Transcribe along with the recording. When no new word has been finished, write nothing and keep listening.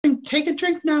take a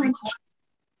drink now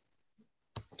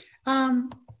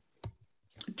and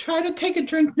try to take a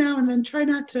drink now and then try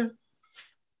not to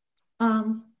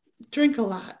drink a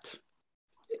lot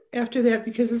after that,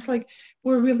 because it's like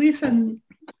we're releasing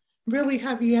really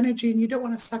heavy energy and you don't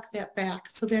want to suck that back.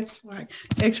 So that's why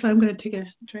actually I'm going to take a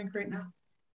drink right now.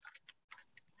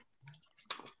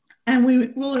 And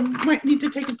might need to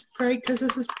take a break because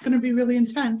this is going to be really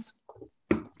intense.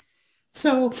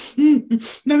 So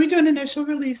let me do an initial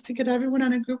release to get everyone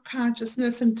on a group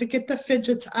consciousness and to get the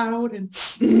fidgets out and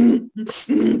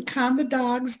calm the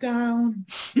dogs down.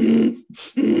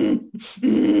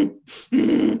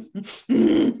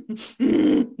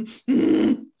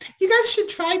 You guys should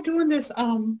try doing this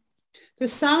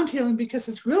sound healing because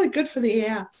it's really good for the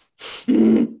abs.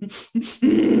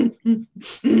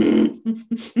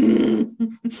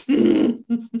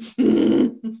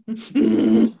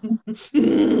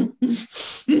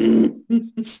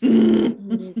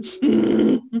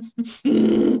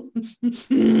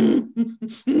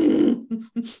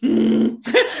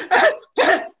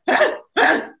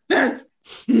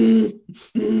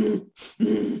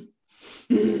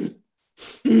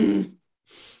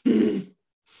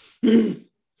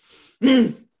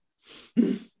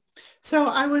 So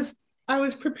I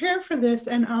was prepared for this,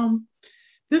 and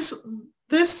this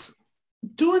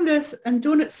doing this and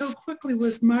doing it so quickly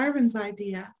was Marvin's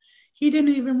idea. He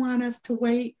didn't even want us to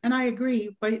wait, and I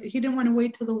agree, but he didn't want to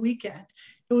wait till the weekend.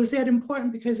 It was that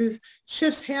important because there's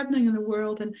shifts happening in the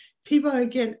world, and people are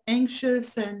getting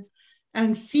anxious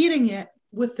and feeding it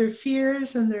with their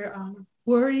fears and their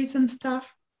worries and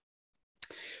stuff.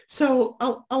 So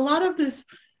a lot of this,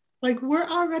 like, we're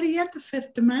already at the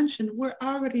fifth dimension. We're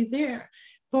already there.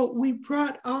 But we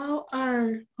brought all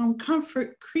our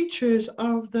comfort creatures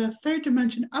of the third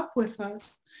dimension up with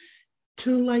us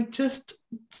to, like, just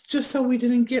so we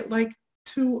didn't get, like,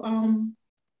 too,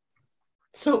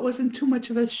 so it wasn't too much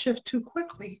of a shift too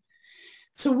quickly.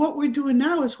 So what we're doing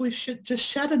now is we should just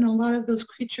shed in a lot of those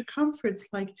creature comforts,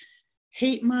 like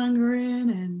hate mongering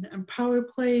and power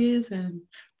plays and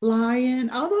lying.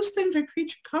 All those things are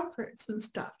creature comforts and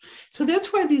stuff. So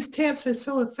that's why these taps are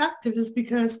so effective, is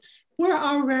because we're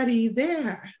already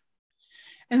there.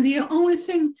 And the only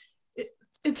thing,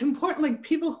 it's important, like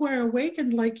people who are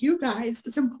awakened like you guys,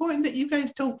 it's important that you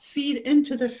guys don't feed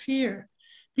into the fear,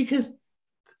 because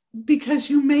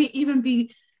you may even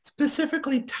be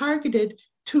specifically targeted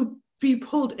to be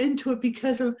pulled into it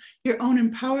because of your own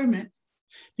empowerment.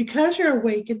 Because you're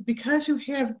awakened, because you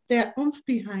have that oomph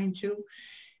behind you,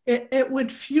 it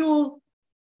would fuel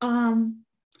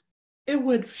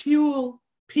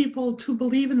people to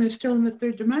believe, and they're still in the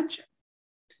third dimension.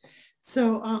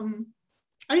 So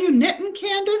are you knitting,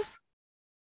 Candace?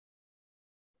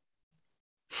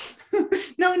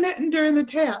 No knitting during the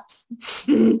taps.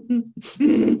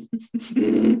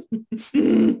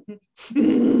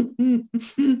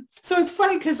 So it's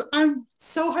funny because I'm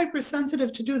so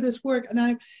hypersensitive to do this work,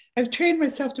 and I've trained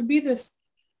myself to be this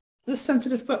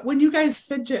sensitive, but when you guys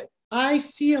fidget, I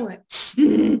feel it.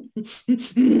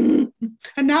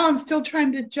 And now I'm still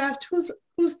trying to digest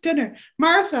who's dinner.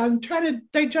 Martha, I'm trying to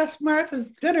digest Martha's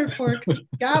dinner for her because she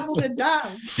gobbled it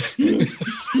down.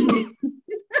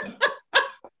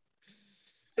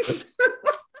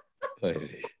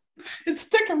 It's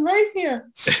sticking right here.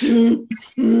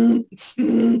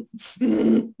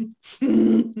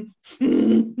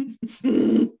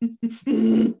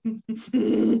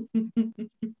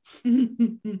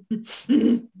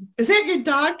 Is that your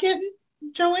dog kitten,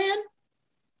 Joanne?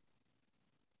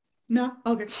 No?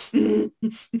 Okay.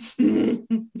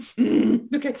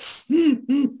 Okay.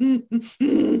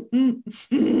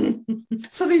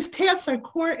 So these taps are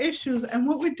core issues, and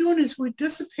what we're doing is we're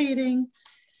dissipating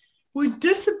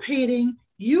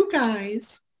you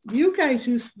guys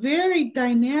use very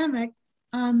dynamic,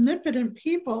 omnipotent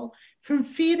people from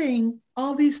feeding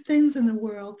all these things in the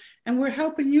world, and we're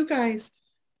helping you guys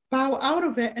bow out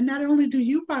of it. And not only do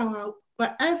you bow out,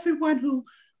 but everyone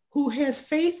who has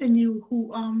faith in you,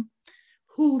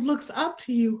 who looks up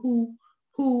to you, who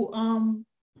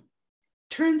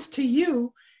turns to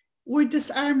you, we're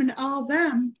disarming all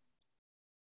them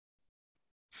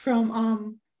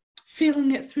from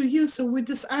feeling it through you. So we're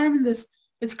disarming this.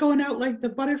 It's going out like the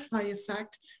butterfly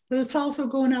effect, but it's also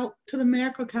going out to the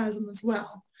macrocosm as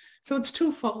well. So it's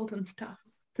twofold and stuff.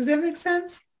 Does that make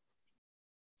sense?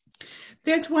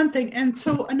 That's one thing. And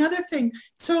so another thing,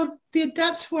 so the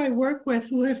adepts who I work with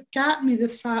who have got me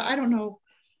this far, I don't know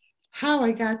how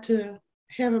I got to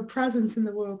have a presence in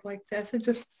the world like this. It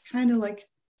just kind of like,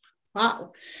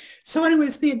 wow. So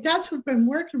anyways, the adepts who've been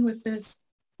working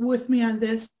with me on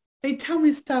this, they tell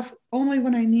me stuff only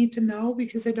when I need to know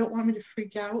because they don't want me to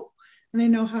freak out, and they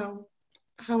know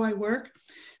how I work.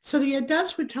 So the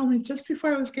adepts would tell me just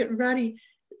before I was getting ready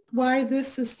why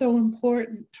this is so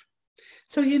important.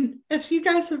 So if you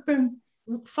guys have been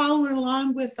following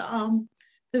along with the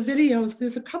videos,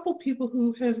 there's a couple people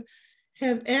who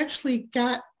have actually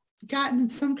gotten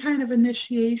some kind of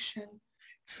initiation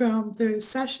from their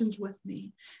sessions with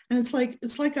me. And it's like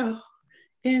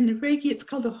in Reiki, it's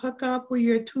called a hookup, where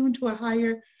you're attuned to a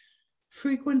higher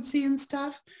frequency and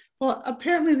stuff. Well,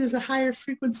 apparently there's a higher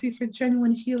frequency for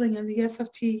genuine healing in the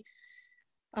SFT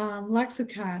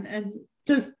lexicon. And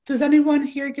does anyone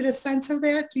here get a sense of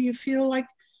that? Do you feel like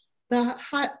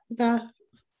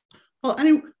well,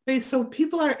 anyway, so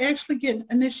people are actually getting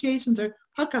initiations or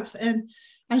hookups, and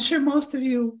I'm sure most of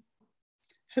you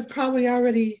have probably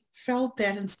already felt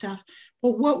that and stuff.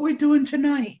 But what we're doing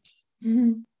tonight,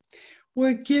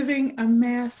 we're giving a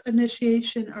mass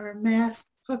initiation or a mass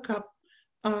hookup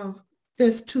of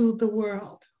this to the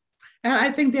world. And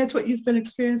I think that's what you've been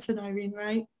experiencing, Irene,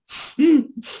 right?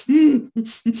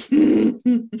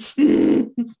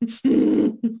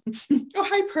 Oh,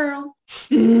 hi, Pearl.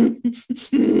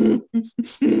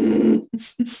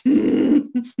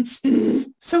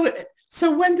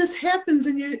 So when this happens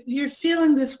and you're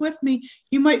feeling this with me,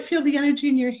 you might feel the energy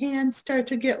in your hands start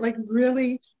to get like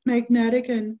really magnetic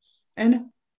and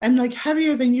like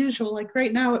heavier than usual. Like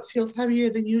right now it feels heavier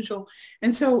than usual.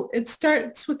 And so it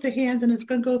starts with the hands and it's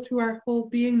going to go through our whole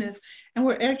beingness. And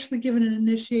we're actually given an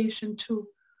initiation to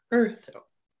Earth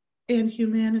and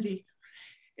humanity,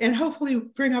 and hopefully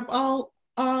bring up all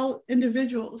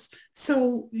individuals.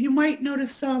 So you might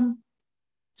notice some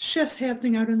shifts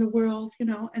happening out in the world,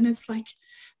 and it's like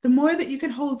the more that you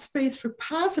can hold space for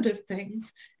positive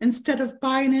things instead of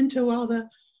buying into all the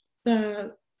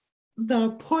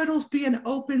portals being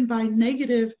opened by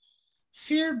negative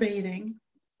fear baiting,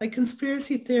 like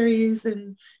conspiracy theories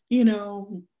and,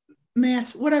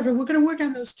 mass, whatever. We're going to work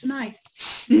on those tonight.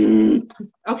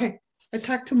 Okay, I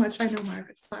talked too much. I know,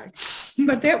 Margaret, sorry.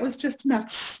 But that was just enough.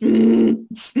 So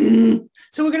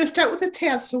we're going to start with the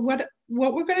taps. So what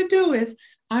we're going to do is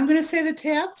I'm going to say the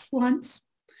taps once.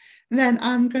 Then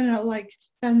I'm going to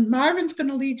then Marvin's going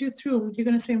to lead you through them. You're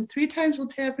going to say them 3 times. We'll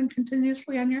tap in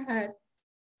continuously on your head.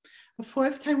 A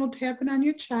 4th time, we'll tap in on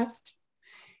your chest.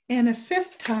 And a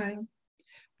 5th time,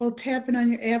 we'll tap in on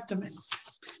your abdomen.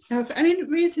 Now, if any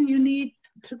reason you need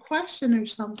to question or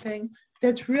something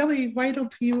that's really vital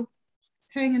to you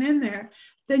hanging in there,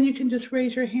 then you can just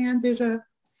raise your hand. There's a,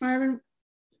 Marvin,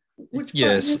 which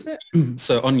button is it?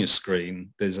 So on your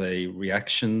screen, there's a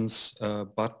reactions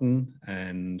button.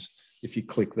 And if you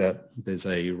click that, there's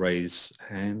a raise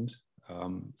hand.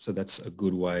 So that's a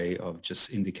good way of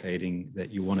just indicating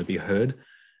that you want to be heard,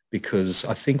 because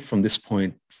I think from this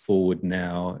point forward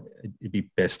now, it'd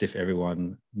be best if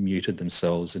everyone muted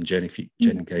themselves. And Jen,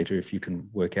 Jen Gator, if you can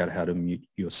work out how to mute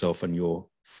yourself on your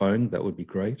phone, that would be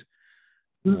great.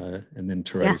 And then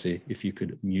Teresa, if you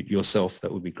could mute yourself,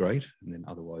 that would be great. And then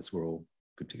otherwise we're all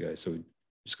good to go. So we've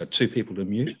just got 2 people to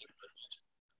mute.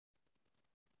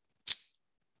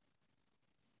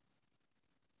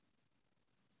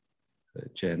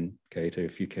 Jen Gator,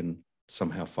 if you can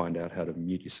somehow find out how to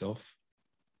mute yourself.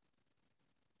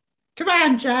 Come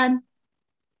on, Jen.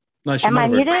 No, am I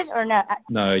muted or no?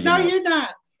 No, you're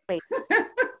not. Wait.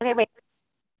 Okay, wait.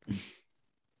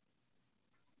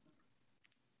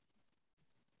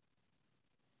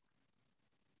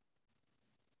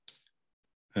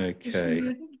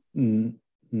 Okay.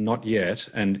 Not yet.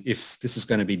 And if this is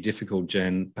going to be difficult,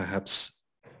 Jen, perhaps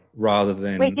rather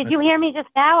than... Wait, did you hear me just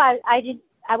now? I did.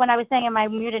 When I was saying, am I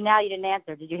muted now, you didn't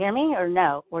answer. Did you hear me or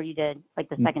no? Or you did, like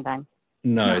the second time?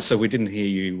 No, so we didn't hear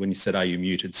you when you said, are you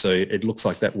muted? So it looks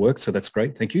like that worked. So that's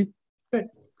great. Thank you. Good.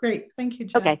 Great. Thank you,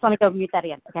 Jen. Okay, so let me go mute that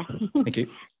again. Okay. Thank you.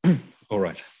 All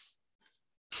right.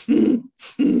 You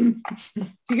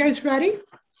guys ready?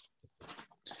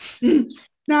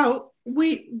 Now,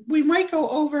 we might go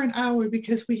over an hour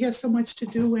because we have so much to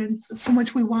do and so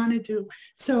much we want to do.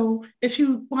 So if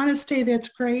you want to stay, that's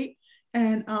great.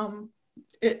 And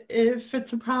if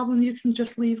it's a problem, you can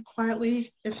just leave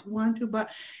quietly if you want to.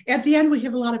 But at the end, we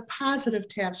have a lot of positive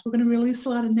taps. We're going to release a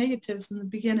lot of negatives in the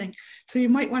beginning. So you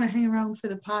might want to hang around for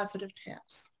the positive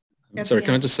taps. Sorry,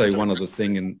 can I just say one other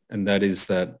thing? And that is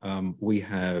that we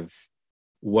have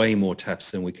way more taps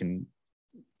than we can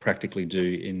practically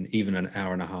do in even an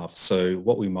hour and a half. So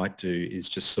what we might do is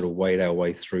just sort of wade our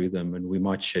way through them, and we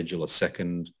might schedule a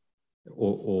second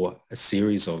or a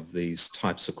series of these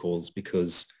types of calls,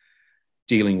 because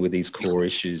dealing with these core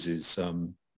issues is,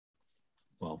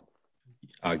 well,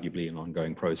 arguably an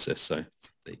ongoing process. So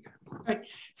there you go. Right.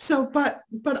 So, but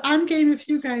I'm game if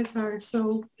you guys are.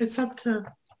 So it's up to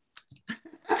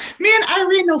me and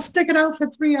Irene will stick it out for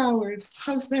 3 hours.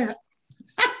 How's that?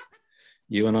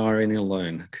 You and Irene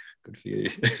alone. Good for you.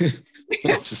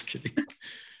 I'm just kidding.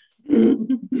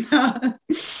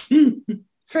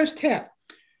 First tip.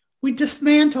 We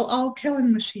dismantle all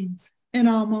killing machines in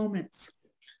all moments.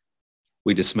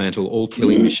 We dismantle all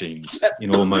killing machines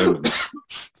in all moments.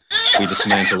 We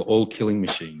dismantle all killing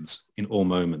machines in all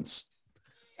moments.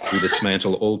 We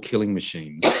dismantle all killing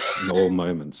machines in all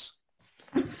moments.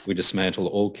 We dismantle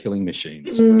all killing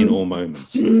machines in all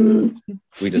moments.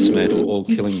 We dismantle all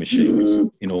killing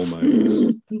machines in all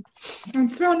moments. I'm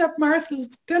throwing up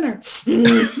Martha's dinner.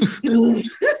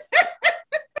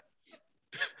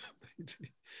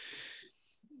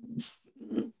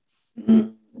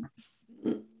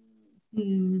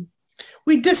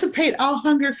 We dissipate all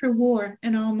hunger for war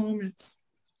in all moments.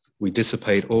 We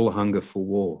dissipate all hunger for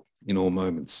war in all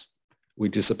moments. We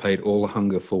dissipate all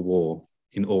hunger for war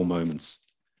in all moments.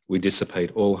 We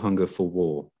dissipate all hunger for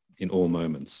war in all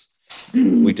moments.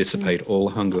 We dissipate all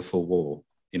hunger for war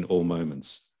in all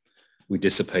moments. We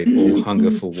dissipate all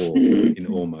hunger for war in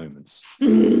all moments.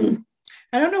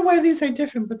 I don't know why these are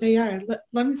different, but they are.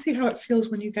 Let me see how it feels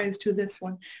when you guys do this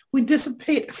one. We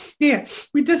dissipate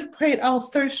all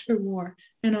thirst for war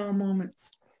in all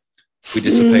moments. We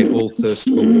dissipate all thirst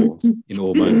for war in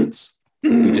all moments.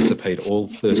 We dissipate all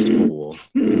thirst for war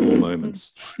in all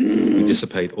moments. We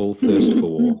dissipate all thirst for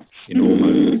war in all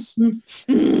moments.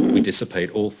 We dissipate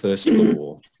all thirst for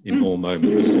war in all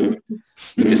moments.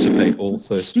 We dissipate all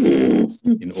thirst for war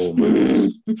in all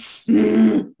moments.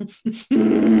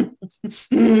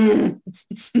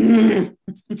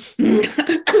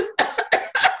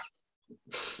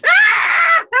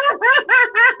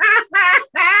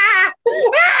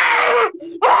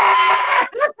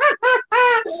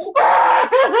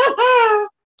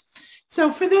 So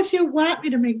for this, you want me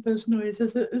to make those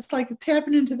noises. It's like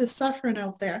tapping into the suffering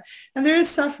out there. And there is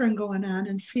suffering going on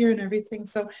and fear and everything.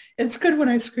 So it's good when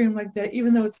I scream like that,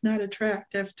 even though it's not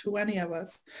attractive to any of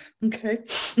us. Okay?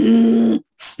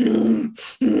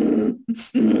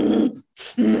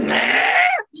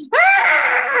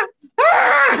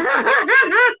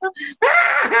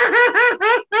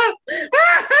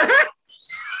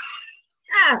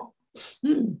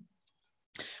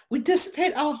 We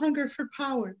dissipate all hunger for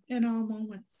power in all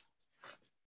moments.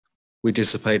 We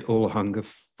dissipate all hunger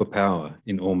for power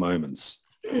in all moments.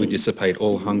 We dissipate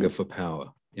all hunger for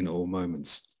power in all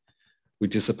moments. We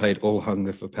dissipate all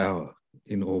hunger for power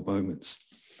in all moments.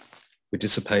 We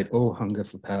dissipate all hunger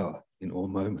for power in all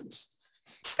moments.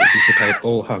 We dissipate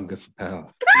all hunger for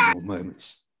power in all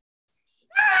moments.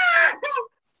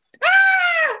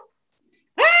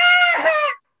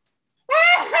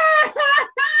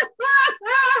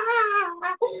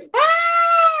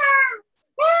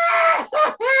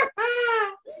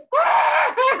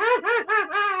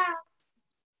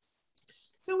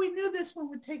 So we knew this one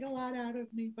would take a lot out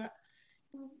of me, but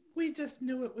we just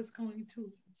knew it was going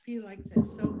to be like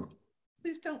this. So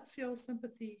please don't feel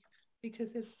sympathy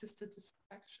because it's just a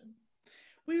distraction.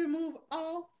 We remove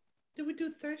all, did we do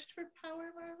thirst for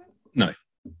power, Marvin? No.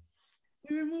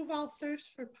 We remove all thirst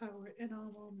for power in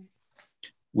all moments.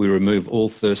 We remove all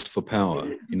thirst for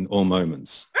power in all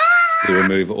moments. We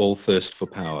remove all thirst for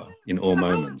power in all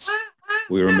moments.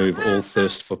 We remove all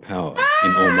thirst for power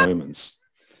in all moments.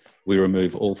 We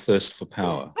remove all thirst for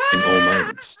power in all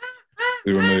moments.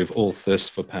 We remove all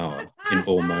thirst for power in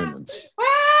all moments.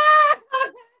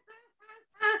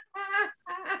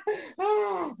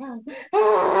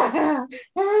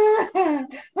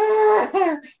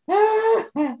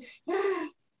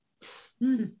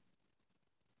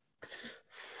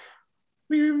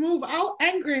 We remove all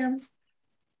engrams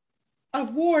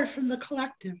of war from the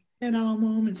collective in all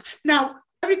moments. Now,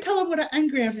 let me tell them what an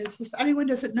engram is, if anyone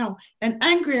doesn't know. An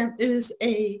engram is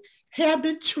a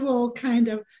habitual kind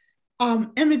of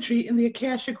imagery in the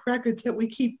Akashic records that we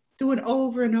keep doing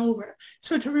over and over.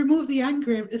 So to remove the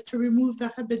engram is to remove the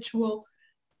habitual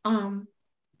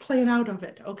playing out of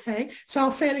it, okay? So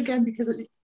I'll say it again because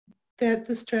they're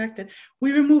distracted.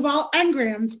 We remove all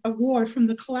engrams of war from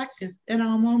the collective in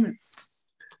all moments.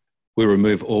 We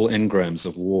remove all engrams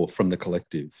of war from the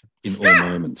collective in all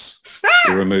moments.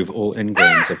 We remove all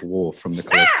engrams of war from the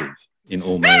collective in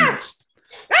all moments.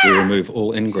 We remove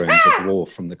all engrams of war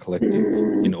from the collective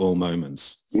in all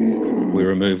moments. We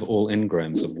remove all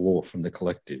engrams of war from the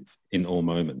collective in all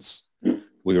moments.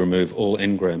 We remove all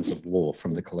engrams of war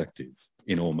from the collective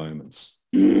in all moments.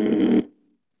 We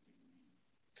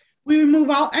remove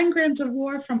all engrams of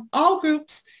war from all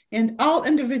groups and all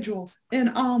individuals in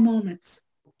all moments.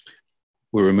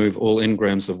 We remove all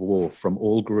engrams of war from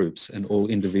all groups and all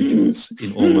individuals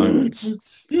in all moments.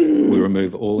 We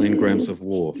remove all engrams of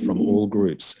war from all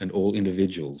groups and all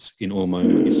individuals in all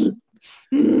moments.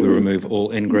 We remove all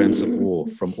engrams of war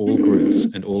from all groups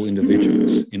and all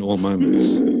individuals in all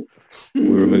moments. We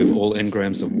remove all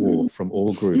engrams of war from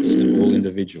all groups and all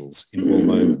individuals in all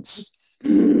moments.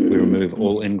 We remove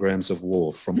all engrams of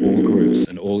war from all groups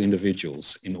and all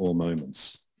individuals in all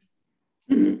moments.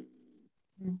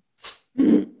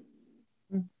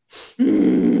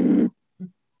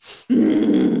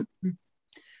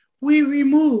 We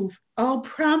remove all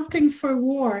prompting for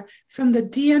war from the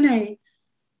DNA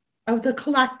of the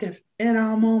collective in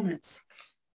all moments.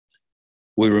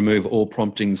 We remove all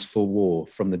promptings for war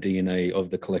from the DNA of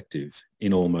the collective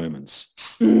in all moments.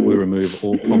 We remove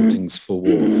all promptings for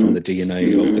war from the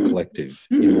DNA of the collective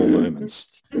in all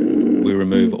moments. We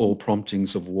remove all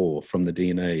promptings of war from the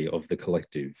DNA of the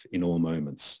collective in all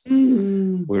moments.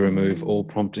 We remove all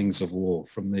promptings of war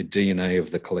from the DNA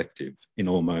of the collective in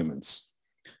all moments.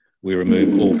 We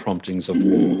remove all promptings of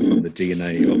war from the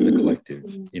DNA of the collective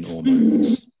in all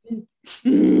moments.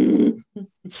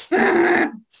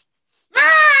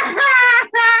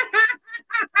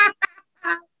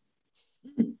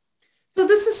 So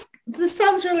this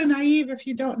sounds really naive if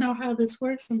you don't know how this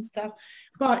works and stuff.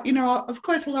 But, of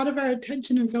course, a lot of our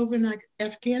attention is over in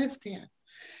Afghanistan.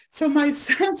 So my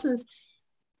sense is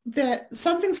that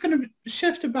something's going to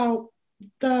shift about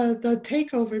the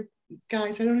takeover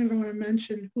guys. I don't even want to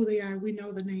mention who they are. We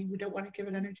know the name. We don't want to give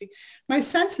it energy. My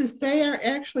sense is they are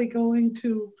actually going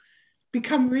to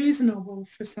become reasonable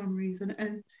for some reason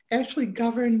and actually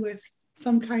govern with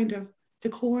some kind of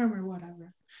decorum or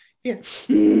whatever. Yes.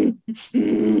 We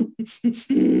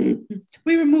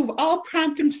remove all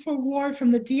promptings for war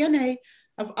from the DNA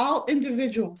of all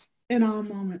individuals in all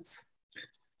moments.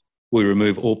 We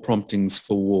remove all promptings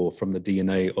for war from the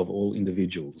DNA of all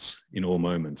individuals in all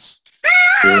moments.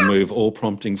 We remove all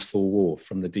promptings for war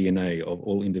from the DNA of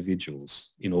all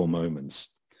individuals in all moments.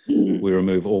 We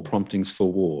remove all promptings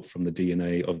for war from the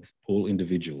DNA of all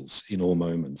individuals in all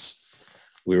moments.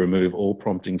 We remove all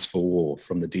promptings for war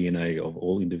from the DNA of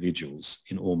all individuals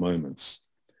in all moments.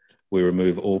 We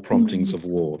remove all promptings of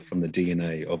war from the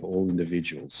DNA of all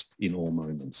individuals in all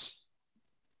moments.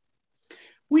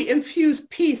 We infuse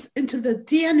peace into the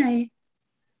DNA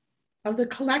of the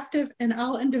collective and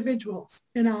all individuals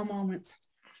in all moments.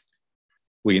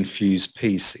 We infuse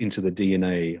peace into the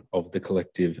DNA of the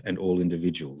collective and all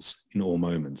individuals in all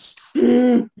moments.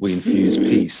 We infuse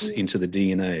peace into the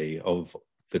DNA of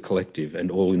the collective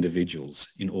and all individuals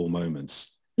in all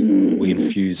moments. We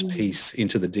infuse peace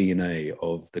into the DNA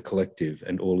of the collective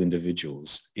and all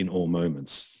individuals in all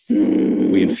moments.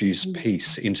 We infuse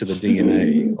peace into the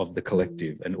DNA of the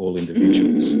collective and all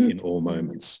individuals in all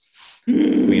moments.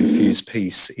 We infuse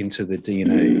peace into the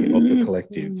DNA of the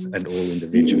collective and all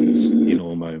individuals in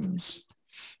all moments.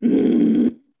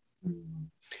 We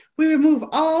remove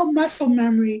all muscle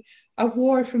memory of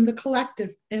war from the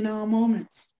collective in all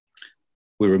moments.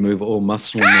 We remove all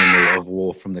muscle memory of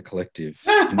war from the collective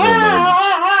in all moments.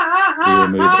 We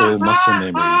remove all muscle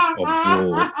memory of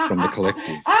war from the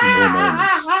collective in all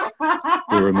moments.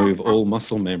 We remove all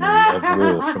muscle memory of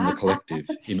war from the collective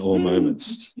in all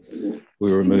moments. We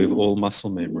remove all muscle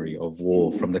memory of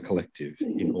war from the collective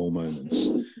in all moments.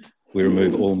 We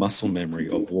remove all muscle memory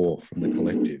of war from the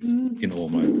collective in all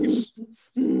moments.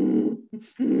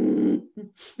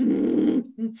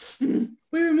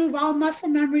 We remove all muscle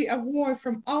memory of war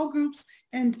from all groups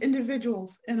and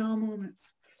individuals in all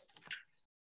moments.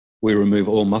 We remove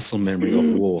all muscle memory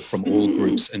of war from all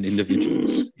groups and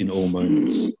individuals in all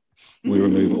moments. We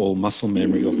remove all muscle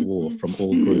memory of war from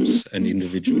all groups and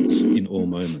individuals in all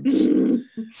moments.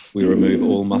 We remove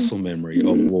all muscle memory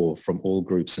of war from all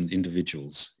groups and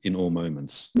individuals in all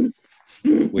moments.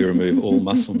 We remove all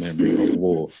muscle memory of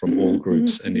war from all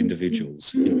groups and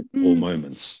individuals in all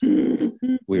moments.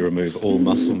 We remove all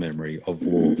muscle memory of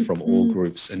war from all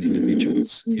groups and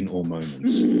individuals in all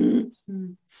moments.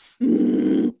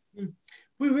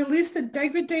 We release the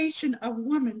degradation of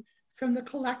women from the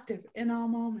collective in all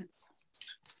moments.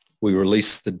 We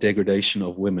release the degradation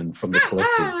of women from the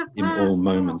collective in all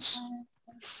moments.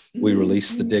 We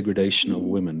release the degradation of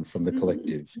women from the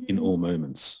collective in all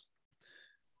moments.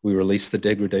 We release the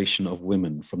degradation of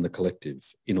women from the collective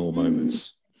in all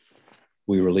moments.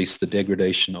 We release the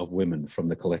degradation of women from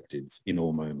the collective in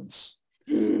all moments.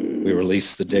 We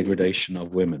release the degradation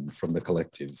of women from the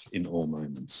collective in all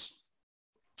moments.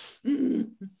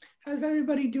 How's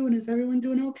everybody doing? Is everyone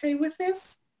doing okay with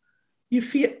this?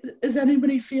 Is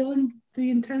anybody feeling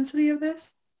the intensity of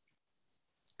this?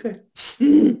 Good.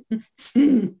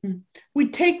 We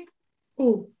take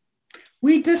Oh,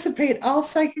 we dissipate all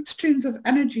psychic streams of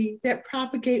energy that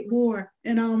propagate war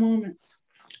in all moments.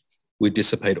 We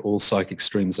dissipate all psychic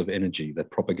streams of energy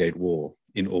that propagate war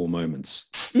in all moments.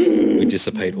 We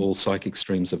dissipate all psychic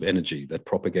streams of energy that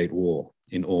propagate war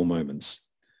in all moments.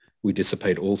 We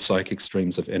dissipate all psychic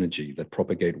streams of energy that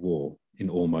propagate war in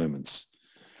all moments.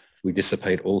 We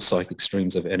dissipate all psychic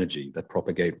streams of energy that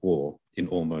propagate war in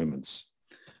all moments.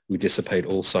 We dissipate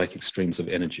all psychic streams of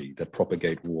energy that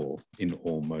propagate war in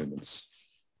all moments.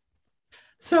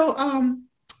 So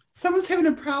someone's having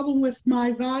a problem with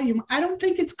my volume. I don't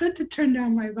think it's good to turn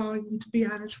down my volume, to be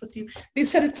honest with you. They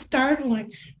said it's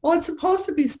startling. Well, it's supposed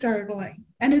to be startling.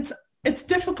 And it's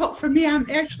difficult for me. I'm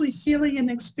actually feeling and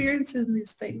experiencing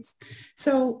these things.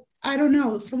 So I don't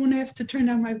know. Someone has to turn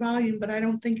down my volume, but I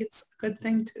don't think it's a good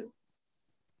thing to.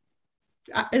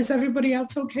 Is everybody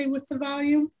else okay with the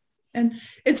volume? And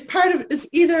it's part of, it's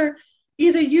either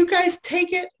you guys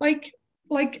take it like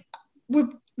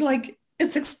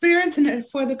it's experiencing it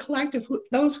for the collective,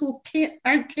 those who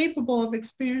aren't capable of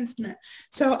experiencing it.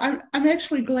 So I'm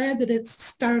actually glad that it's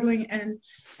startling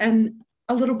and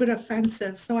a little bit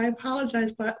offensive. So I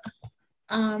apologize, but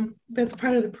that's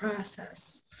part of the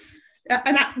process.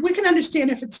 And we can understand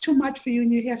if it's too much for you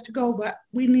and you have to go, but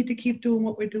we need to keep doing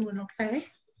what we're doing, okay?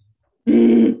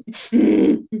 We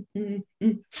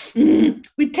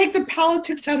take the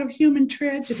politics out of human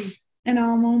tragedy in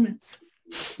all moments.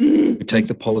 We take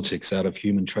the politics out of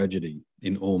human tragedy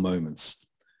in all moments.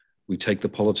 We take the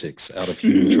politics out of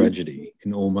human tragedy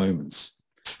in all moments.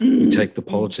 We take the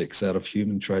politics out of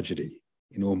human tragedy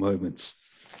in all moments.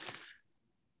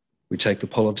 We take the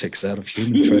politics out of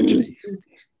human tragedy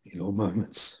in all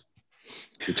moments.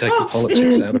 We take the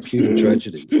politics out of human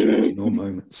tragedy in all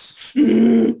moments.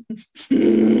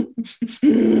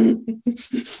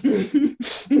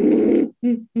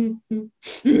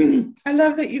 I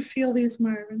love that you feel these,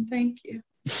 Marvin. Thank you.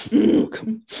 You're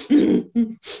welcome.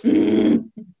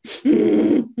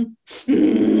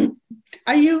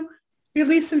 Are you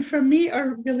releasing for me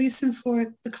or releasing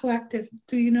for the collective?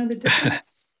 Do you know the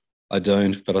difference? I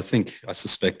don't, but I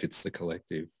suspect it's the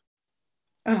collective.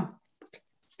 Oh,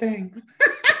 dang.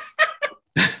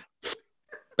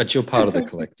 But you're part of the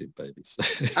collective, baby. So.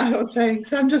 Oh,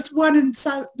 thanks. I'm just 1 in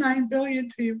 9 billion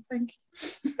to you. Thank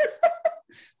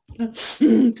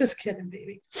you. Just kidding,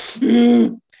 baby.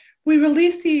 We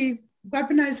release the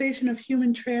weaponization of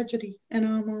human tragedy in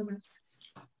all moments.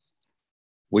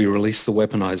 We release the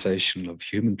weaponization of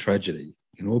human tragedy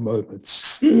in all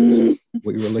moments. We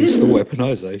release the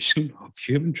weaponization of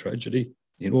human tragedy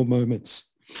in all moments.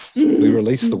 We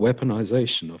release the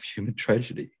weaponization of human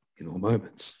tragedy in all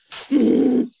moments.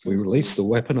 We release the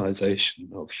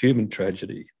weaponization of human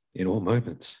tragedy in all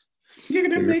moments. You're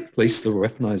gonna release the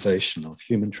weaponization of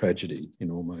human tragedy in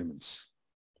all moments.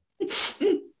 I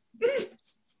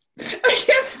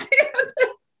can't stand it.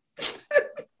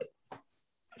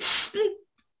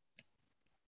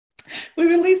 We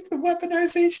release the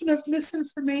weaponization of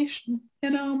misinformation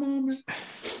in all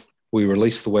moments. We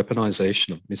release the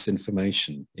weaponization of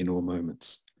misinformation in all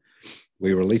moments.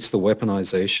 We release the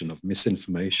weaponization of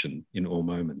misinformation in all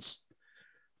moments.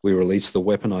 We release the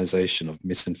weaponization of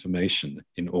misinformation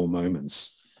in all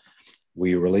moments.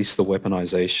 We release the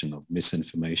weaponization of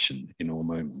misinformation in all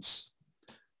moments.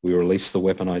 We release the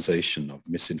weaponization of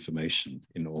misinformation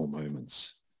in all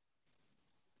moments.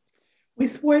 We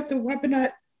thwart the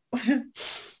weaponization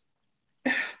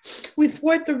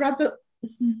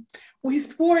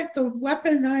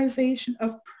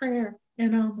of prayer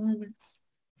in all moments.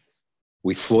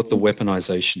 We thwart the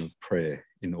weaponization of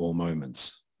prayer in all moments.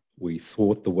 We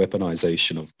thwart the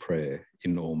weaponization of prayer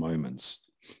in all moments.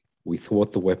 We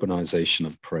thwart the weaponization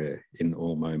of prayer in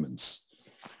all moments.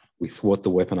 We thwart the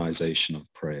weaponization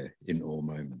of prayer in all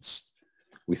moments.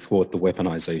 We thwart the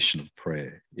weaponization of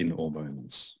prayer in all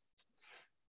moments.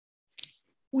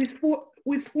 We thwart the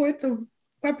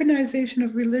weaponization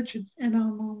of religion in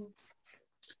all moments.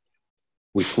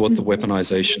 We thwart the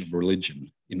weaponization of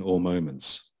religion in all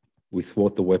moments. We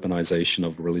thwart the weaponization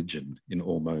of religion in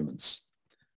all moments.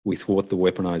 We thwart the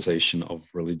weaponization of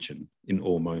religion in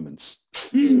all moments.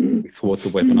 We thwart the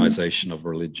weaponization of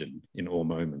religion in all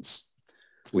moments.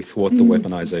 We thwart the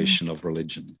weaponization of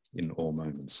religion in all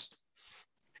moments.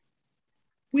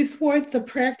 We thwart the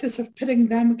practice of pitting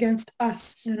them against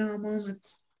us in all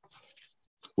moments.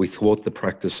 We thwart the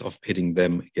practice of pitting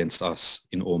them against us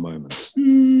in all moments.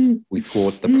 We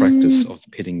thwart the practice of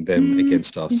pitting them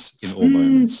against us in all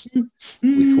moments.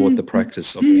 We thwart the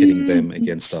practice of pitting them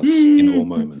against us in all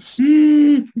moments.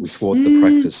 We thwart the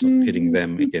practice of pitting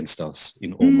them against us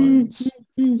in all moments.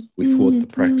 We thwart the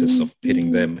practice of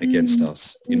pitting them against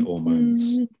us in all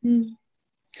moments.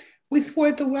 We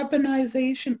thwart the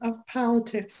weaponization of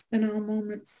politics in all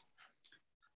moments.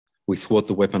 We thwart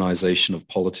the weaponization of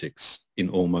politics in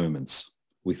all moments.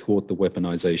 We thwart the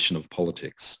weaponization of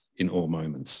politics in all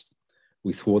moments.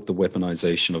 We thwart the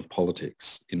weaponization of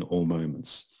politics in all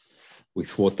moments. We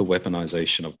thwart the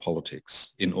weaponization of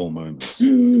politics in all moments.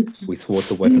 We thwart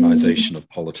the weaponization of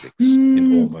politics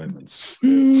in all moments.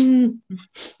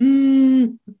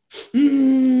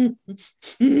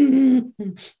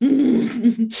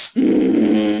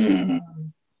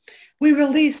 We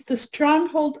release the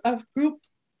stronghold of group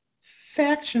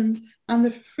factions on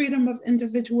the freedom of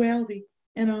individuality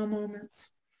in all moments.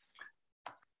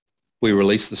 We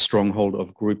release the stronghold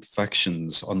of group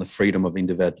factions on the freedom of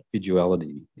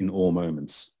individuality in all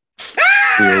moments.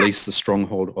 We release the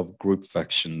stronghold of group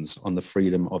factions on the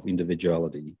freedom of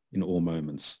individuality in all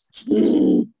moments.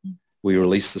 We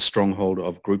release the stronghold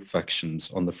of group factions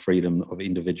on the freedom of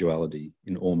individuality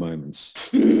in all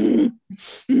moments.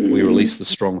 We release the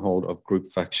stronghold of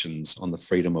group factions on the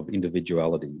freedom of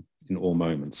individuality in all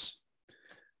moments.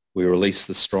 We release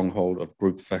the stronghold of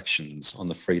group factions on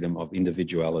the freedom of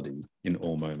individuality in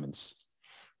all moments.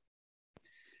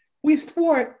 We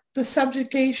thwart the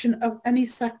subjugation of any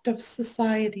sect of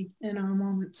society in all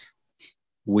moments.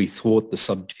 We thwart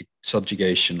the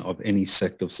subjugation of any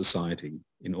sect of society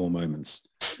in all moments.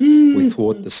 We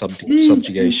thwart the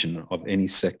subjugation of any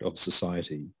sect of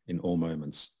society in all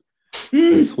moments.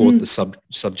 We thwart the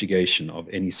subjugation of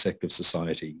any sect of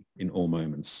society in all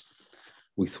moments.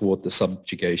 We thwart the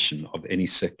subjugation of any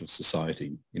sect of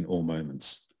society in all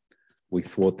moments. We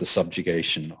thwart the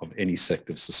subjugation of any sect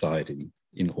of society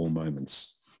in all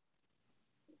moments.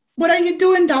 What are you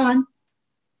doing, Don?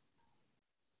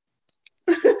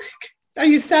 Are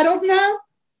you settled now?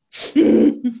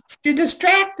 You're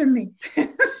distracting me.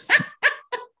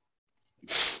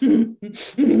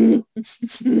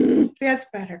 That's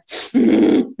better.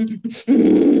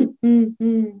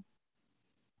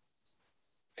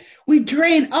 We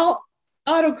drain all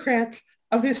autocrats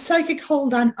of their psychic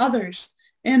hold on others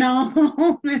in all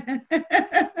moments.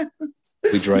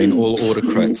 We drain all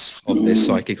autocrats of their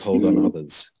psychic hold on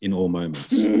others in all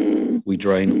moments. We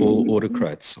drain all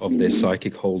autocrats of their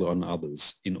psychic hold on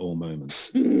others in all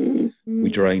moments. We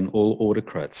drain all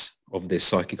autocrats of their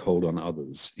psychic hold on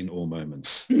others in all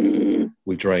moments.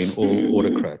 We drain all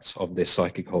autocrats of their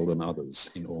psychic hold on others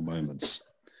in all moments.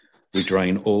 We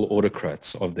drain all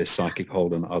autocrats of their psychic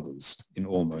hold on others in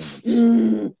all moments.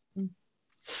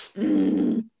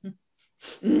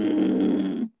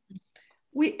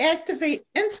 We activate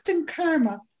instant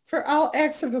karma for all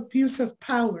acts of abuse of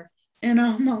power in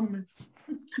all moments.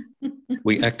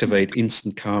 We activate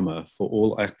instant karma for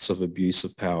all acts of abuse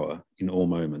of power in all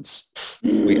moments.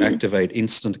 We activate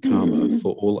instant karma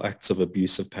for all acts of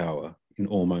abuse of power in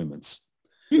all moments.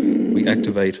 We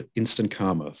activate instant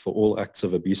karma for all acts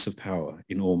of abuse of power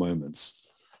in all moments.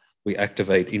 We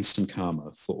activate instant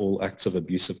karma for all acts of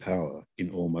abuse of power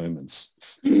in all moments.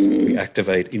 We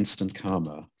activate instant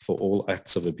karma for all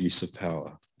acts of abuse of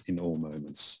power in all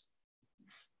moments.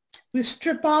 We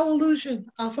strip all illusion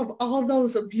off of all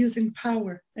those abusing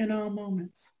power in all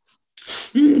moments.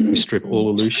 We strip all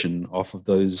illusion off of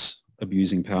those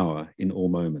abusing power in all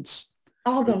moments.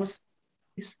 All those.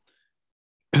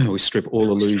 We strip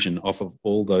all illusion off of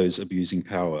all those abusing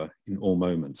power in all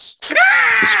moments.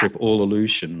 We strip all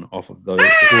illusion off of all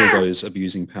those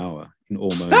abusing power in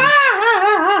all moments.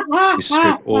 We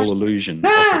strip all illusion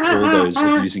off of all those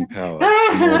abusing power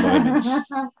in all moments.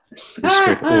 We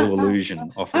strip all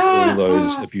illusion off of all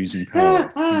those abusing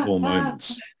power in all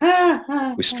moments.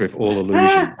 We strip all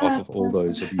illusion off of all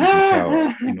those abusing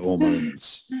power in all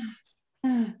moments.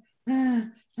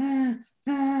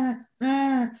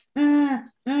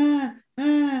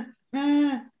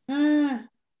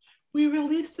 We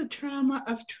release the trauma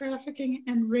of trafficking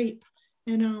and rape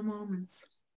in all moments.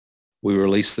 We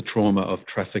release the trauma of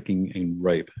trafficking and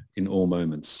rape in all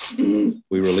moments.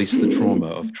 We release the trauma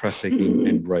of trafficking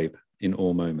and rape in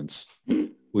all moments.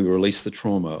 We release the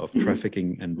trauma of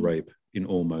trafficking and rape in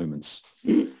all moments.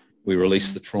 We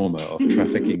release the trauma of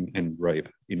trafficking and rape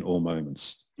in all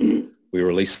moments. We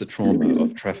release the trauma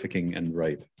of trafficking and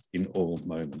rape in all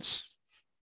moments.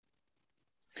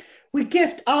 We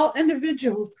gift all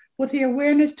individuals with the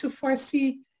awareness to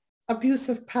foresee abuse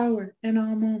of power in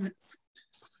all moments.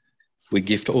 We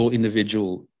gift all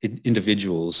individuals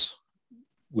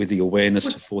with the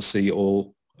awareness to foresee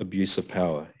all abuse of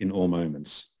power in all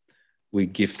moments. We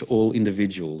gift all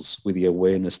individuals with the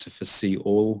awareness to foresee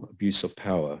all abuse of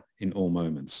power in all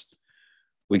moments.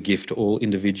 We gift all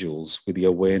individuals with the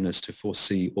awareness to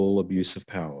foresee all abuse of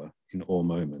power in all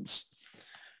moments.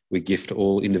 We gift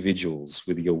all individuals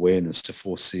with the awareness to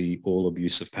foresee all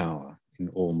abuse of power in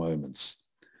all moments.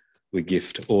 We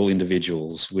gift all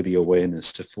individuals with the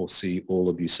awareness to foresee all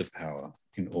abuse of power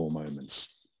in all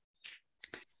moments.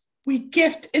 We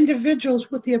gift individuals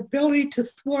with the ability to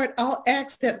thwart all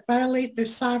acts that violate their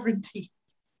sovereignty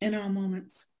in all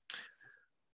moments.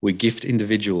 We gift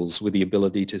individuals with the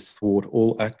ability to thwart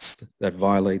all acts that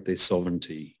violate their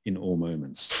sovereignty in all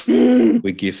moments.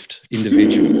 We gift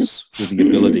individuals with the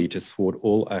ability to thwart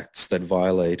all acts that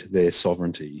violate their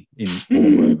sovereignty in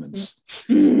all moments.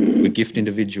 We gift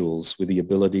individuals with the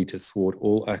ability to thwart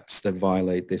all acts that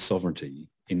violate their sovereignty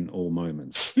in all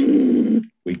moments.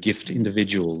 We gift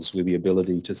individuals with the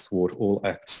ability to thwart all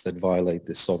acts that violate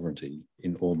their sovereignty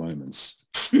in all moments.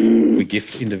 We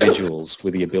gift individuals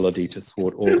with the ability to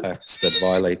thwart all acts that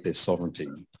violate their sovereignty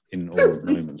in all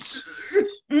moments.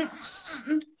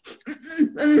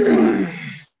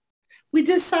 We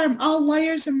disarm all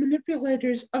liars and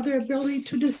manipulators of their ability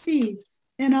to deceive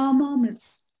in all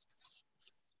moments.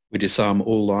 We disarm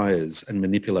all liars and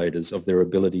manipulators of their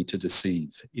ability to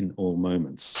deceive in all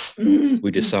moments.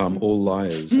 We disarm all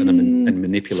liars and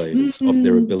manipulators of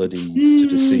their ability to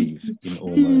deceive in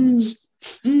all moments.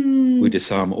 We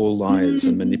disarm all liars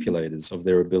and manipulators of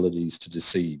their abilities to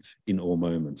deceive in all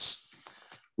moments.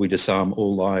 We disarm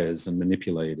all liars and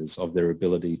manipulators of their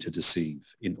ability to deceive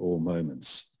in all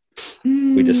moments.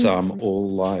 We disarm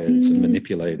all liars and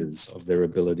manipulators of their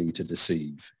ability to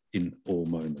deceive in all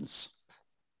moments.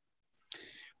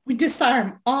 We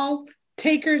disarm all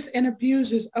takers and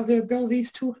abusers of their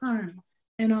abilities to harm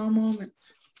in all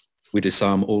moments. We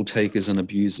disarm all takers and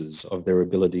abusers of their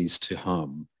abilities to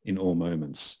harm in all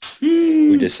moments.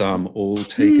 We disarm all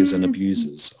takers and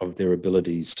abusers of their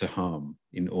abilities to harm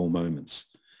in all moments.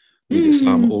 We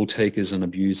disarm all takers and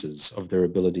abusers of their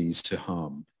abilities to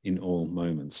harm in all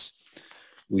moments.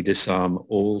 We disarm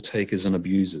all takers and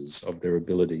abusers of their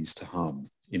abilities to harm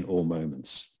in all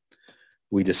moments.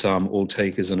 We disarm all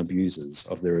takers and abusers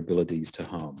of their abilities to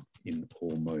harm in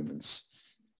all moments.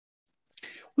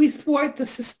 We thwart the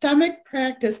systemic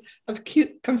practice of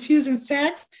confusing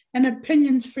facts and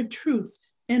opinions for truth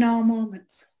in all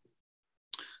moments.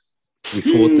 We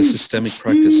thwart the systemic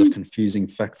practice of confusing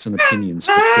facts and opinions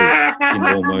for truth in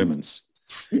all moments.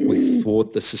 We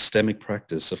thwart the systemic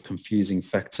practice of confusing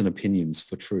facts and opinions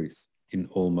for truth in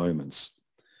all moments.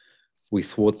 We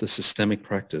thwart the systemic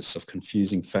practice of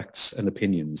confusing facts and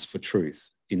opinions for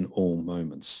truth in all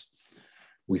moments.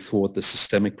 We thwart the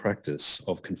systemic practice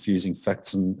of confusing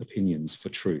facts and opinions for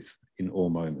truth in all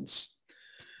moments.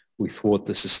 We thwart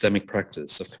the systemic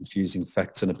practice of confusing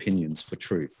facts and opinions for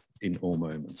truth in all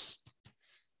moments.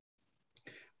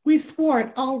 We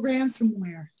thwart all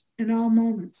ransomware in all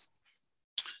moments.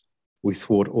 We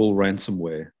thwart all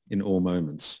ransomware in all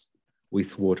moments. We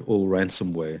thwart all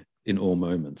ransomware in all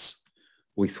moments.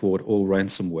 We thwart all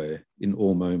ransomware in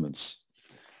all moments.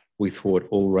 We thwart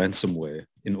all ransomware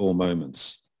in all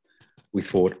moments. We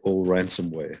thwart all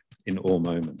ransomware in all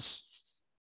moments.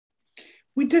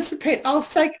 We dissipate all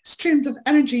psychic streams of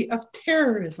energy of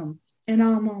terrorism in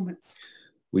all moments.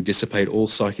 We dissipate all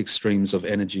psychic streams of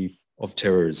energy of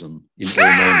terrorism in all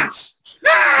moments.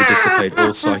 We dissipate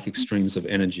all psychic streams of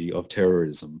energy of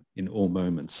terrorism in all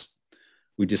moments.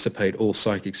 We dissipate all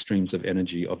psychic streams of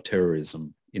energy of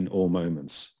terrorism in all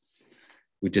moments.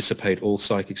 We dissipate all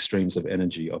psychic streams of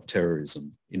energy of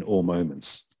terrorism in all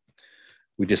moments.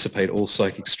 We dissipate all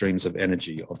psychic streams of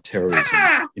energy of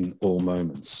terrorism in all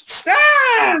moments.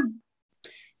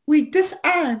 We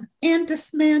disarm and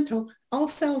dismantle all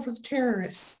cells of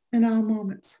terrorists in all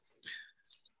moments.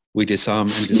 We disarm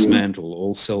and dismantle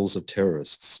all cells of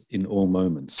terrorists in all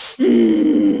moments.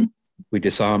 We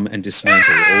disarm and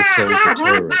dismantle all cells of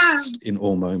terrorists in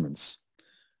all moments.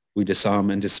 We disarm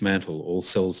and dismantle all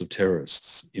cells of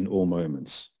terrorists in all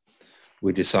moments.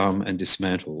 We disarm and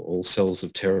dismantle all cells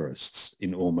of terrorists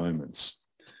in all moments.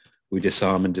 We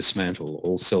disarm and dismantle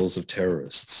all cells of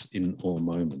terrorists in all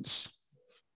moments.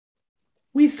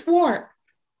 We thwart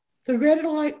the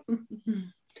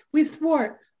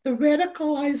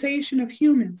radicalization of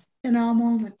humans in all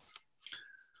moments.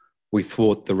 We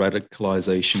thwart the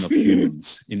radicalization of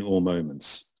humans in all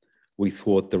moments. We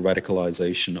thwart the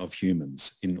radicalization of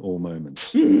humans in all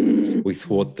moments. We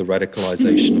thwart the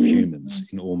radicalization of humans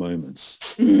in all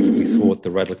moments. We thwart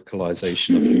the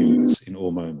radicalization of humans in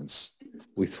all moments.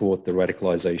 We thwart the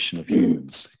radicalization of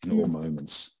humans in all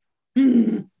moments.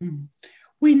 We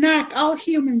knock all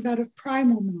humans out of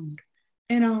primal mode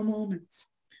in all moments.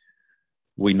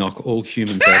 We knock all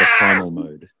humans out of primal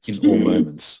mode in all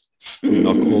moments. We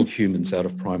knock all humans out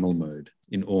of primal mode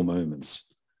in all moments.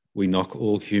 We knock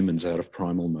all humans out of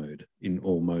primal mode in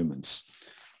all moments.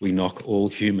 We knock all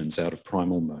humans out of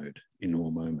primal mode in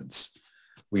all moments.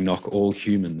 We knock all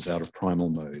humans out of primal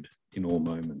mode in all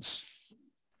moments.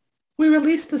 We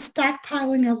release the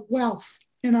stockpiling of wealth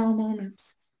in all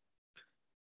moments.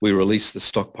 We release the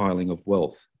stockpiling of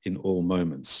wealth in all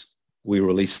moments. We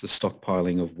release the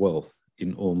stockpiling of wealth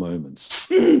in all moments.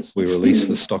 We release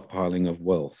the stockpiling of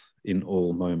wealth in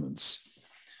all moments.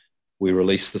 We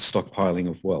release the stockpiling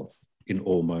of wealth in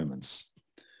all moments.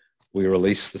 We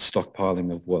release the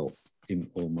stockpiling of wealth in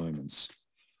all moments.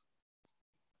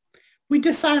 We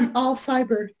disarm all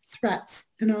cyber threats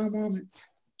in all moments.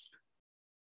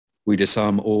 We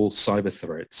disarm all cyber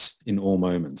threats in all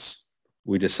moments.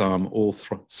 We disarm all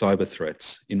cyber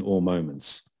threats in all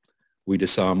moments. We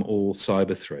disarm all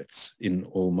cyber threats in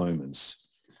all moments.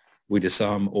 We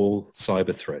disarm all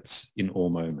cyber threats in all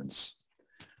moments.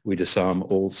 We disarm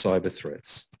all cyber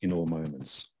threats in all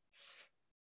moments.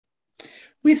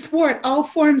 We thwart all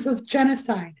forms of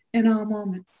genocide in all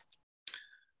moments.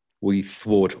 We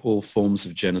thwart all forms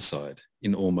of genocide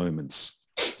in all moments.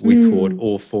 We thwart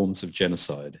all forms of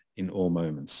genocide in all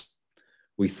moments.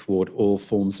 We thwart all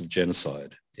forms of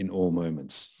genocide in all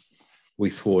moments.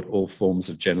 We thwart all forms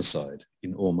of genocide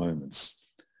in all moments.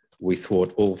 We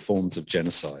thwart all forms of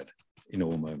genocide in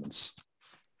all moments.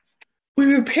 We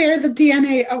repair the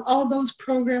DNA of all those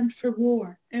programmed for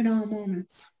war in all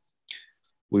moments.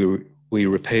 We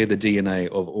repair the DNA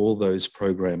of all those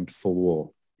programmed for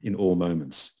war in all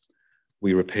moments.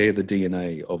 We repair the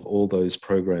DNA of all those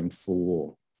programmed for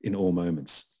war in all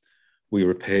moments. We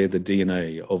repair the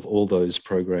DNA of all those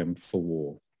programmed for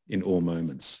war in all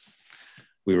moments.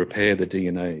 We repair the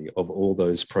DNA of all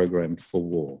those programmed for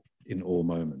war in all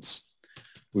moments.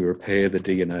 We repair the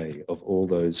DNA of all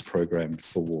those programmed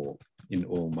for war in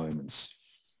all moments.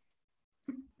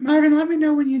 Marvin, let me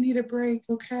know when you need a break,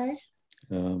 okay?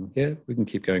 Yeah, we can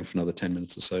keep going for another 10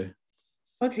 minutes or so.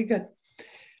 Okay, good.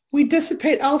 We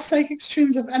dissipate all psychic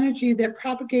streams of energy that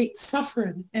propagate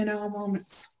suffering in all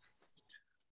moments.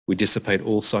 We dissipate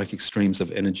all psychic streams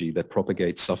of energy that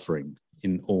propagate suffering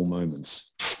in all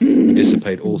moments. We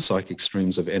dissipate all psychic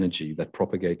streams of energy that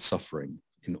propagate suffering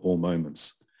in all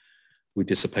moments. We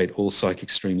dissipate all psychic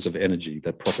streams of energy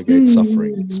that propagate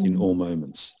suffering in all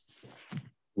moments.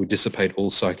 We dissipate all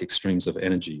psychic streams of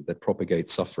energy that propagate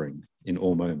suffering in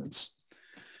all moments.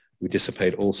 We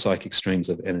dissipate all psychic streams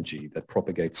of energy that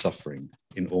propagate suffering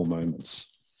in all moments.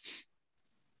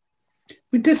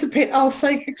 We dissipate all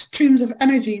psychic streams of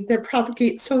energy that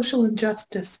propagate social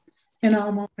injustice in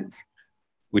all moments.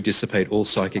 We dissipate all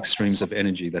psychic streams of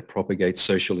energy that propagate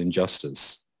social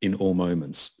injustice in all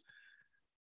moments.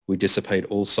 We dissipate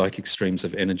all psychic streams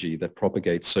of energy that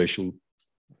propagate social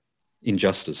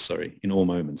injustice, in all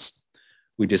moments.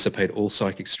 We dissipate all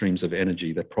psychic streams of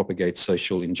energy that propagate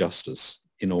social injustice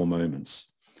in all moments.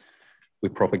 We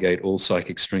propagate all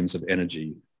psychic streams of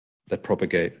energy that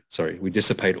propagate, we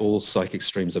dissipate all psychic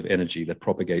streams of energy that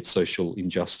propagate social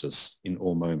injustice in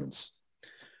all moments.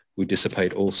 We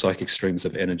dissipate all psychic streams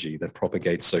of energy that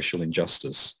propagate social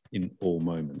injustice in all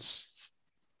moments.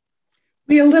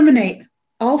 We eliminate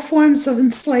all forms of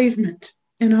enslavement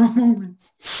in all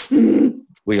moments.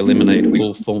 We eliminate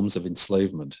all forms of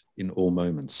enslavement in all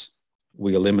moments.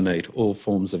 We eliminate all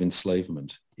forms of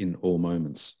enslavement in all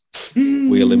moments.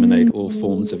 We eliminate all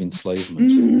forms of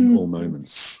enslavement in all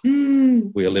moments.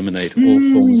 We eliminate all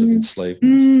forms of enslavement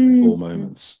in all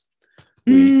moments.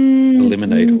 We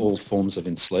eliminate all forms of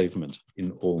enslavement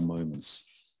in all moments.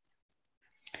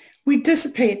 We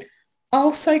dissipate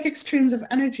all psychic streams of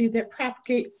energy that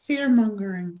propagate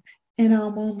fear-mongering in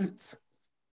all moments.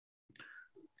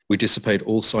 We dissipate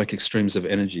all psychic streams of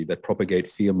energy that propagate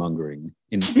fear-mongering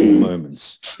in all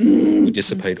moments. We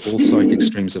dissipate all psychic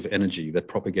streams of energy that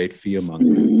propagate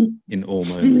fear-mongering in all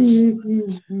moments.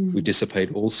 We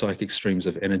dissipate all psychic streams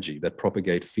of energy that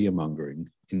propagate fear-mongering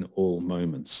in all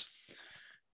moments.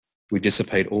 We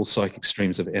dissipate all psychic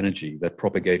streams of energy that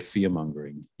propagate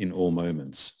fear-mongering in all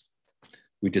moments.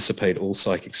 We dissipate all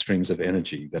psychic streams of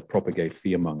energy that propagate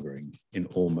fear-mongering in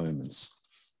all moments.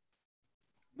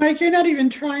 Mike, you're not even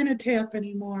trying to tap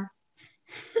anymore.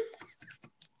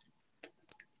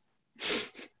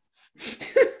 He's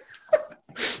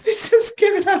just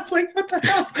giving up like, what the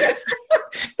hell?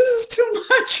 This is too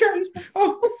much right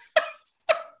now.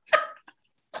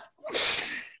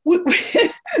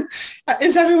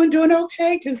 Is everyone doing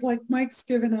okay? Because like Mike's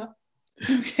giving up.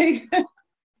 Okay.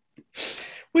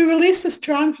 We release the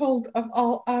stronghold of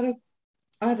all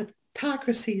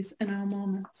autocracies in our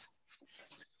moments.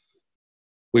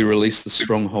 We release the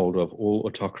stronghold of all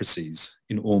autocracies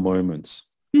in all moments.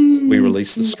 We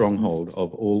release the stronghold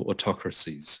of all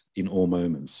autocracies in all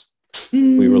moments.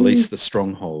 We release the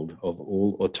stronghold of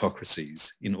all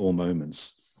autocracies in all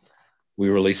moments. We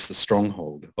release the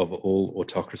stronghold of all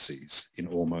autocracies in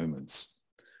all moments.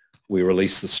 We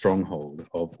release the stronghold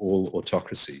of all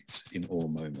autocracies in all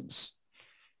moments.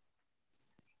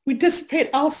 We dissipate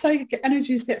all psychic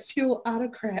energies that fuel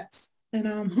autocrats in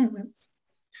all moments.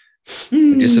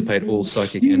 We dissipate all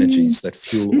psychic energies that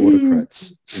fuel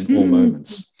autocrats in all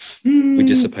moments. We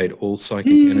dissipate all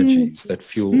psychic energies that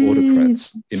fuel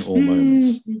autocrats in all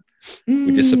moments.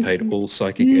 We dissipate all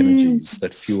psychic energies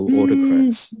that fuel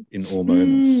autocrats in all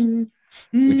moments.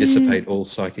 We dissipate all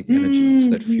psychic energies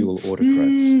that fuel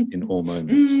autocrats in all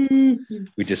moments.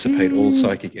 We dissipate all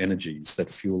psychic energies that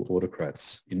fuel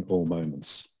autocrats in all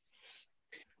moments.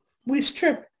 We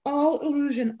strip all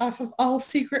illusion off of all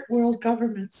secret world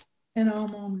governments in all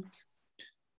moments.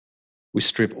 We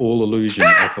strip all illusion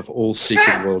off of all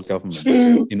secret world governments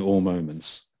in all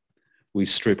moments. We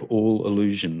strip all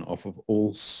illusion off of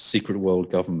all secret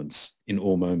world governments in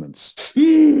all moments.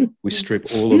 We strip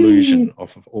all illusion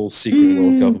off of all secret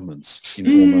world governments in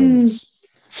all moments.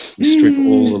 We strip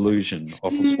all illusion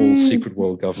off of all secret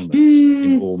world governments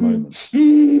in all moments.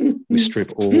 We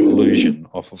strip all illusion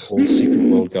off of all secret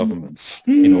world governments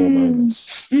in all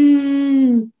moments.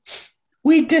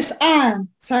 We disarm,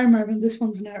 sorry Marvin, this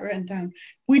one's not written down.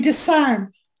 We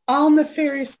disarm all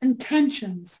nefarious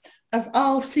intentions of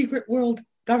all secret world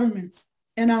governments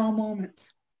in all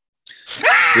moments.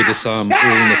 We disarm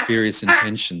all nefarious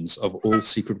intentions of all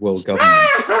secret world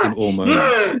governments in all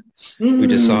moments. We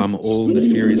disarm all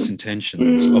nefarious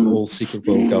intentions of all secret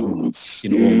world governments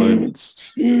in all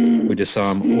moments. We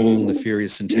disarm all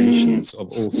nefarious intentions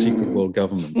of all secret world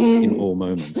governments in all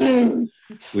moments.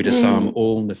 We disarm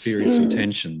all nefarious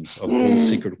intentions of all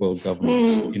secret world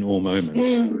governments in all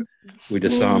moments. We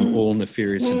disarm all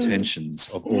nefarious intentions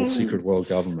of all secret world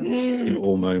governments in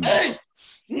all moments.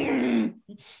 I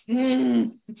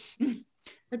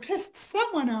pissed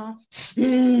someone off.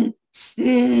 Do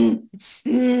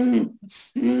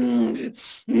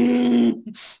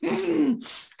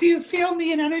you feel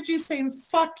me in energy saying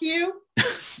fuck you?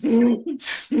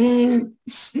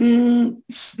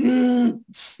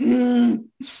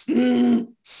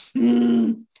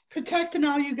 Protecting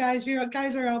all you guys. You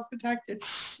guys are all protected.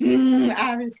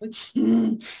 Obviously.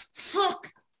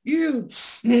 Fuck you.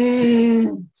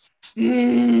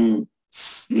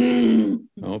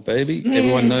 Oh, baby,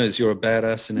 everyone knows you're a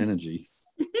badass in energy.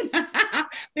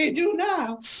 They do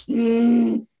now.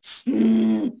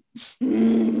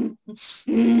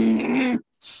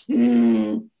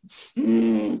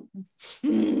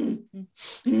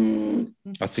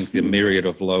 I think the myriad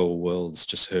of lower worlds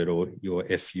just heard all your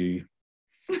FU.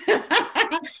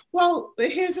 Well,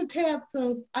 here's a tab,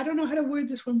 though. I don't know how to word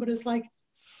this one, but it's like,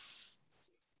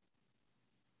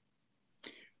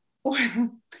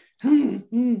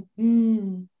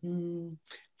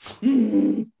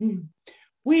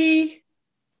 we,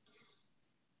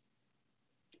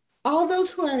 all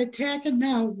those who are attacking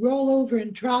now, roll over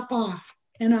and drop off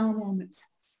in all moments.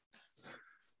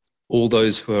 All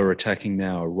those who are attacking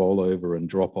now roll over and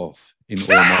drop off in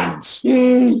all moments.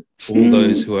 All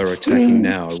those who are attacking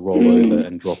now roll over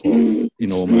and drop off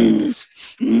in all moments.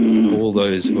 All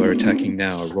those who are attacking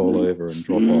now roll over and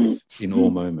drop off in all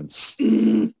moments.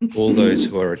 All those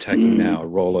who are attacking now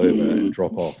roll over and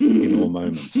drop off in all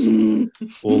moments.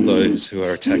 All those who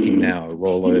are attacking now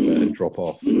roll over and drop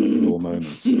off in all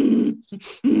moments. Can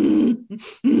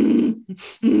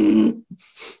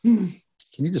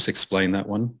you just explain that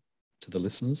one to the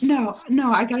listeners? No,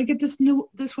 I gotta get this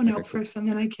one out first, and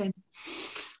then I can.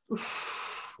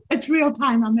 It's real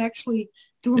time. I'm actually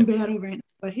doing battle right now,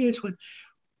 but here's one.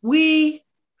 We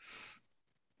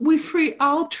free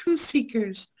all truth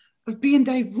seekers of being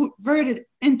diverted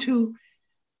into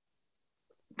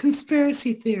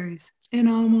conspiracy theories in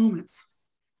all moments.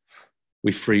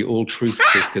 We free all truth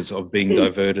seekers of being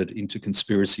diverted into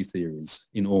conspiracy theories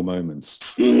in all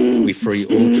moments. We free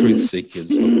all truth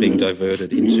seekers of being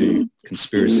diverted into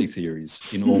conspiracy theories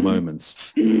in all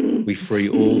moments. We free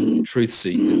all truth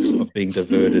seekers of being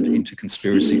diverted into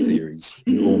conspiracy theories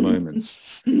in all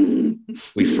moments.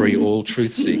 We free all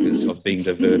truth seekers of being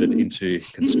diverted into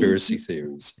conspiracy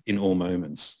theories in all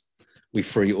moments. We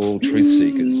free all truth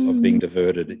seekers of being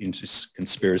diverted into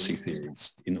conspiracy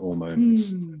theories in all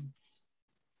moments.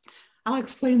 I'll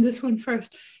explain this one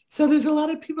first. So there's a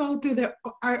lot of people out there that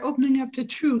are opening up to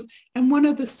truth, and one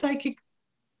of the psychic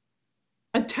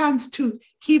attempts to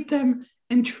keep them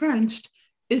entrenched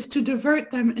is to divert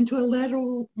them into a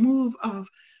lateral move of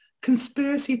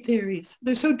conspiracy theories.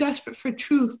 They're so desperate for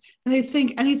truth, and they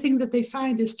think anything that they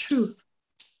find is truth.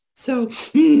 So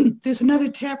there's another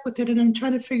tap with it, and I'm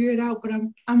trying to figure it out, but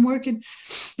I'm working.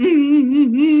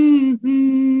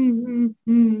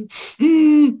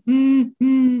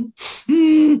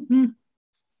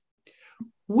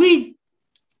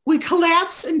 We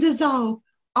collapse and dissolve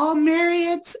all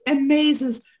myriads and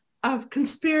mazes of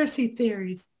conspiracy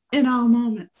theories in all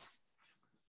moments.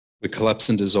 We collapse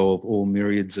and dissolve all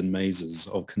myriads and mazes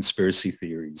of conspiracy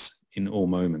theories in all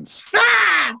moments.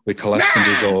 We collapse and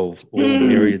dissolve all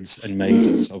myriads and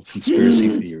mazes of conspiracy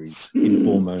theories in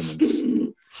all moments.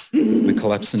 We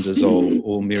collapse and dissolve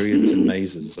all myriads and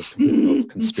mazes of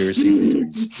conspiracy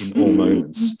theories in all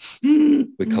moments.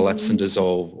 We collapse and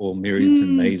dissolve all myriads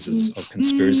and mazes of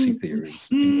conspiracy theories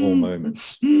in all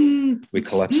moments. We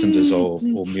collapse and dissolve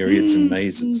all myriads and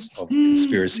mazes of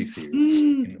conspiracy theories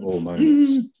in all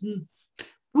moments.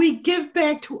 We give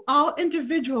back to all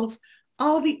individuals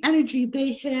all the energy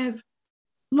they have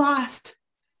lost,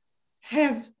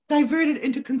 have diverted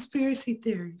into conspiracy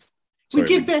theories. Sorry, we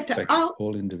give back to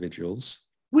all individuals.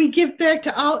 We give back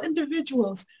to all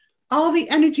individuals all the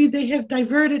energy they have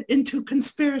diverted into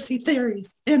conspiracy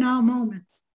theories in all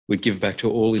moments. We give back to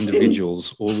all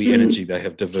individuals all the energy they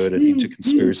have diverted into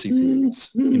conspiracy theories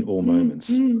in all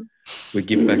moments. We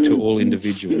give back to all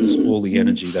individuals all the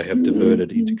energy they have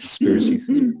diverted into conspiracy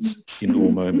theories in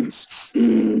all moments.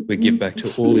 We give back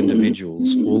to all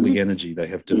individuals all the energy they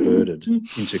have diverted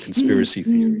into conspiracy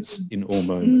theories in all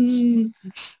moments.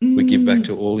 We give back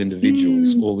to all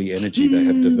individuals all the energy they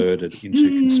have diverted into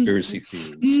conspiracy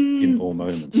theories in all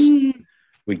moments.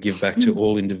 We give back to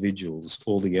all individuals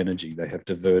all the energy they have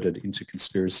diverted into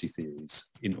conspiracy theories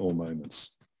in all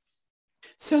moments.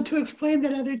 So to explain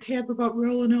that other tab about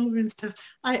rolling over and stuff,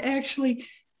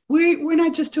 we're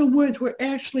not just doing words, we're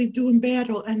actually doing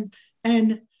battle.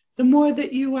 And the more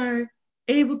that you are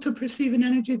able to perceive an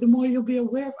energy, the more you'll be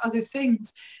aware of other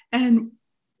things. And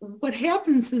what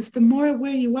happens is the more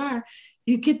aware you are,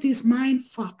 you get these mind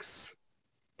fucks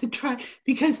to try,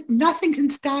 because nothing can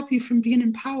stop you from being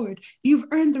empowered. You've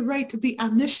earned the right to be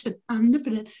omniscient,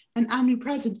 omnipotent, and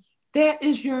omnipresent. That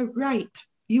is your right.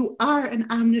 You are an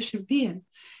omniscient being.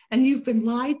 And you've been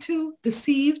lied to,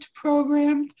 deceived,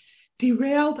 programmed,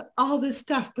 derailed, all this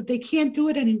stuff, but they can't do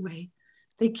it anyway.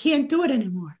 They can't do it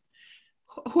anymore.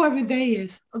 Whoever they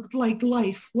is, like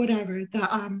life, whatever,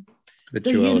 the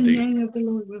duality. yin and yang of the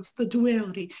Lord wills, the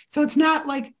duality. So it's not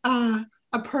like a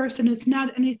person, it's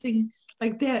not anything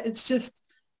like that. It's just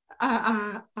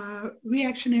a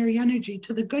reactionary energy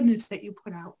to the goodness that you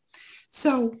put out.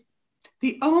 So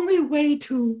the only way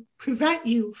to prevent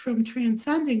you from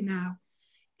transcending now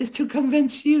is to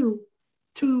convince you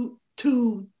to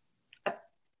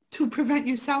prevent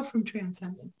yourself from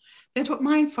transcending. That's what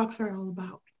mind fucks are all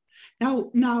about.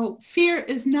 Now, fear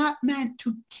is not meant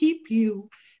to keep you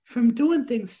from doing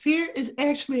things. Fear is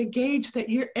actually a gauge that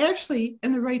you're actually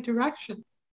in the right direction.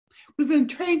 We've been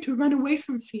trained to run away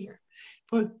from fear,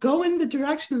 but go in the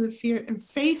direction of the fear and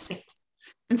face it.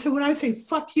 And so when I say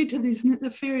fuck you to these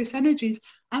nefarious energies,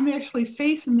 I'm actually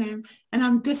facing them and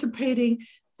I'm dissipating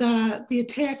the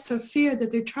attacks of fear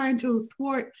that they're trying to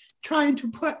thwart, trying to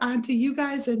put onto you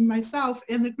guys and myself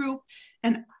and the group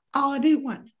and all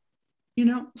anyone, you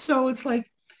know? So it's like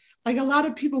a lot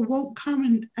of people won't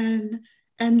come and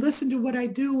listen to what I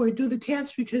do or do the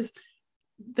tasks because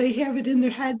they have it in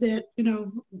their head that, you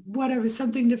know, whatever,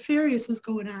 something nefarious is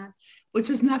going on, which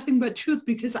is nothing but truth,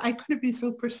 because I couldn't be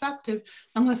so perceptive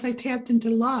unless I tapped into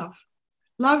love.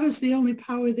 Love is the only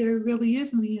power there really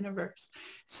is in the universe.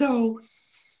 So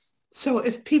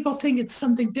if people think it's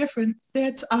something different,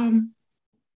 that's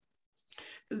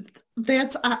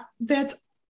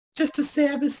just a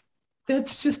sabotage.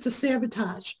 That's just a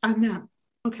sabotage on them.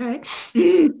 Okay.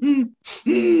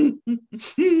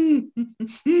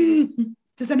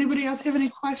 Does anybody else have any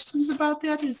questions about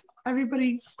that? Is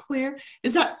everybody clear?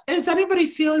 Is anybody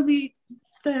feeling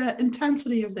the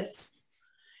intensity of this?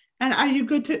 And are you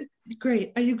good to,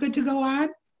 great. Are you good to go on?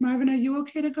 Marvin, are you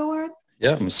okay to go on?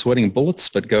 Yeah, I'm sweating bullets,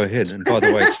 but go ahead. And by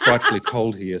the way, it's frightfully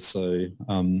cold here, so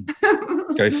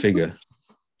go figure.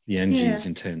 The energy is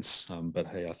intense. But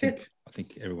hey, I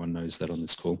think everyone knows that on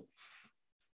this call.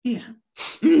 Yeah.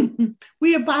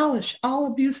 We abolish all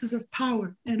abuses of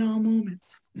power in all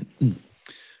moments.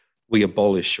 We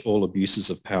abolish all abuses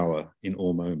of power in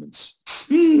all moments.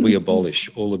 We abolish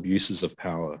all abuses of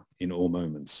power in all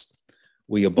moments.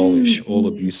 We abolish all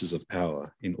abuses of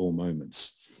power in all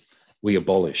moments. We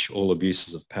abolish all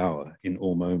abuses of power in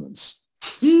all moments.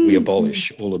 We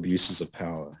abolish all abuses of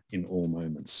power in all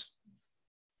moments.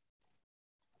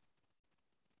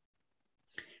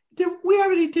 We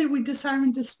already did. We disarm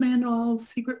and dismantle all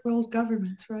secret world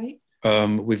governments, right?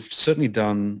 We've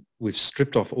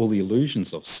stripped off all the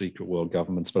illusions of secret world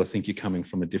governments, but I think you're coming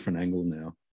from a different angle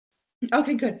now.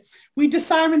 Okay, good. We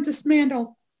disarm and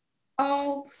dismantle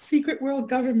all secret world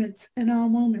governments in all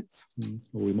moments.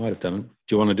 Well, we might have done it.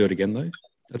 Do you want to do it again, though?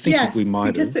 I think yes, we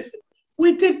might have.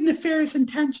 We did nefarious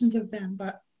intentions of them,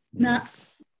 but not.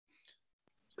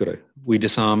 Good. We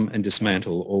disarm and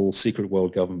dismantle all secret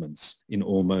world governments in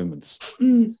all moments.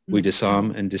 We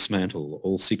disarm and dismantle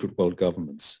all secret world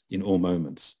governments in all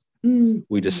moments.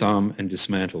 We disarm and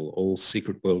dismantle all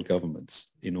secret world governments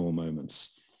in all moments.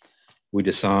 We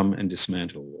disarm and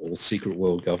dismantle all secret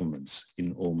world governments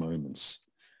in all moments.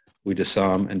 We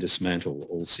disarm and dismantle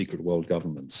all secret world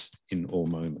governments in all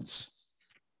moments.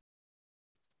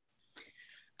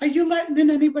 Are you letting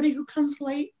in anybody who comes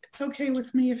late? It's okay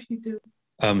with me if you do.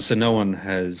 So no one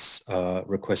has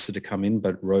requested to come in,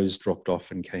 but Rose dropped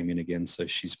off and came in again, so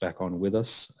she's back on with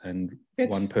us. And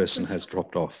one person has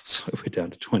dropped off, so we're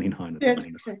down to 29 at the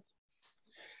moment. Okay.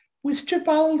 We strip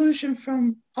all illusion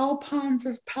from all pawns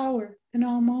of power in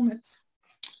all moments.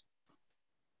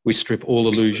 We strip all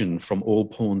illusion from all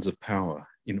pawns of power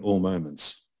in all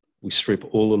moments. We strip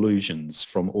all illusions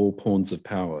from all pawns of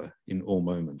power in all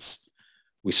moments.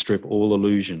 We strip all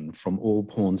illusion from all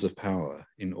pawns of power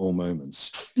in all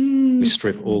moments. We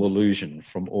strip all illusion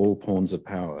from all pawns of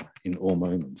power in all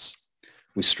moments.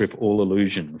 We strip all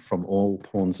illusion from all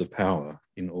pawns of power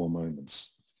in all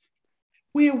moments.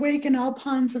 We awaken all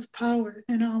pawns of power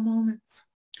in all moments.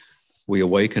 We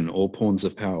awaken all pawns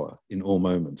of power in all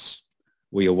moments.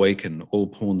 We awaken all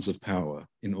pawns of power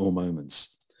in all moments.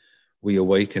 We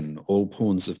awaken all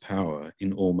pawns of power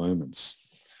in all moments.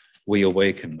 We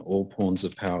awaken all pawns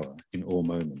of power in all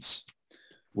moments.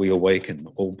 We awaken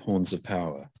all pawns of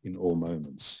power in all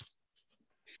moments.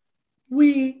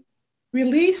 We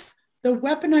release the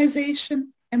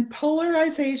weaponization and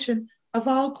polarization of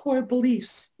all core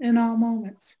beliefs in all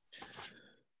moments.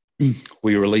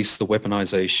 We release the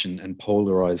weaponization and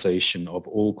polarization of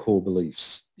all core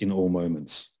beliefs in all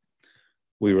moments.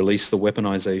 We release the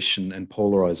weaponization and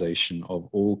polarization of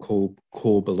all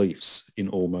core beliefs in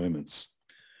all moments.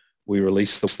 We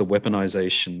release the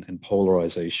weaponization and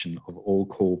polarization of all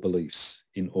core beliefs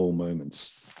in all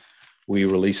moments. We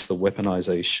release the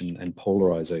weaponization and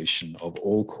polarization of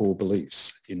all core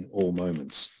beliefs in all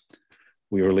moments.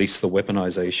 We release the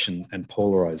weaponization and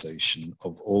polarization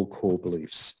of all core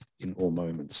beliefs in all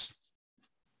moments.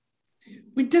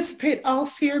 We dissipate all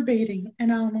fear baiting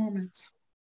in all moments.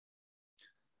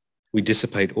 We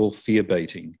dissipate all fear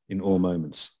baiting in all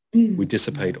moments. We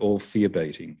dissipate all fear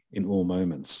baiting in all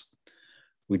moments.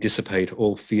 We dissipate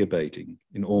all fear baiting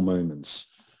in all moments.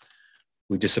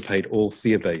 We dissipate all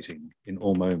fear baiting in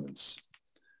all moments.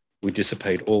 We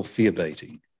dissipate all fear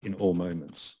baiting in all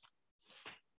moments.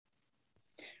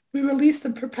 We release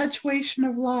the perpetuation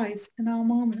of lies in all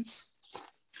moments.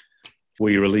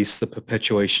 We release the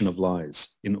perpetuation of lies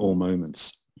in all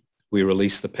moments. We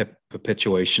release the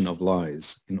perpetuation of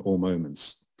lies in all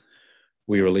moments.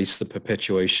 We release the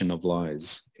perpetuation of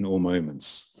lies in all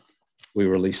moments. We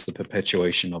release the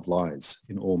perpetuation of lies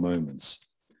in all moments.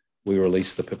 We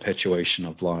release the perpetuation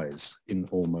of lies in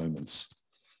all moments.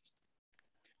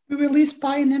 We release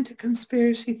buying into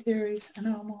conspiracy theories in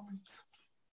all moments.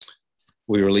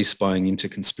 We release buying into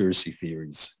conspiracy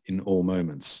theories in all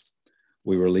moments.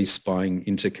 We release buying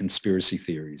into conspiracy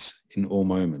theories in all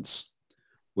moments.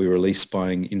 We release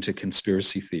buying into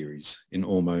conspiracy theories in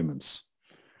all moments.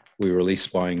 We release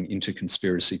buying into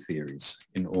conspiracy theories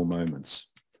in all moments.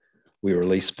 We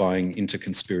release buying into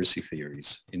conspiracy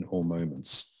theories in all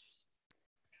moments.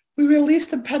 We release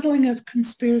the peddling of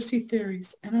conspiracy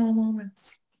theories in all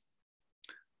moments.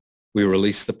 We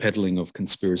release the peddling of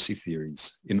conspiracy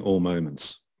theories in all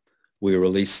moments. We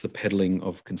release the peddling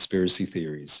of conspiracy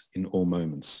theories in all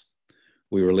moments.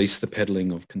 We release the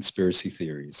peddling of conspiracy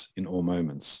theories in all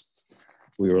moments.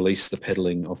 We release the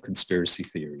peddling of conspiracy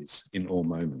theories in all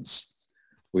moments.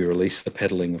 We release the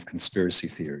peddling of conspiracy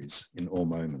theories in all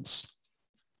moments.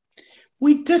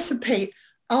 We dissipate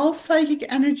all psychic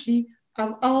energy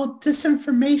of all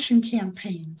disinformation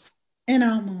campaigns in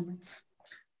all moments.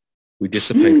 We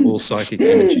dissipate all psychic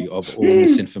energy of all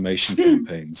misinformation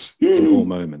campaigns in all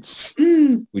moments.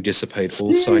 We dissipate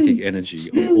all psychic energy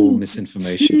of all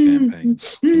misinformation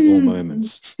campaigns in all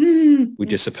moments. We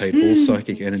dissipate all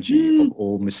psychic energy of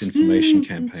all misinformation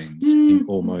campaigns in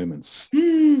all moments.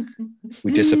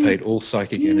 We dissipate all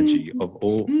psychic energy of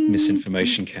all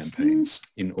misinformation campaigns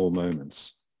in all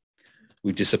moments.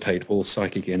 We dissipate all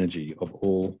psychic energy of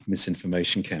all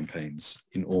misinformation campaigns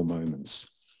in all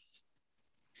moments.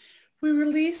 We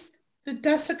release the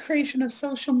desecration of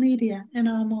social media in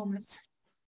all moments.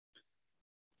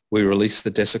 We release the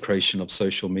desecration of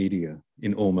social media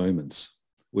in all moments.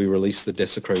 We release the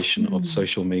desecration of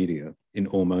social media in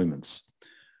all moments.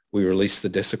 We release the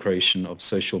desecration of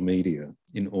social media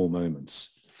in all moments.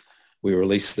 We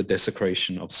release the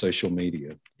desecration of social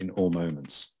media in all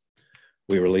moments.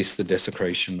 We release the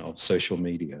desecration of social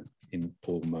media in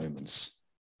all moments.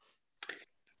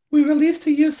 We release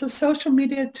the use of social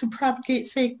media to propagate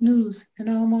fake news in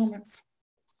all moments.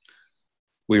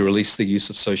 We release the use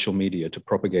of social media to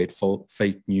propagate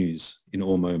fake news in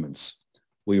all moments.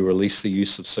 We release the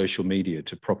use of social media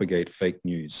to propagate fake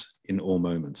news in all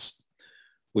moments.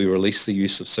 We release the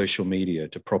use of social media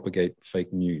to propagate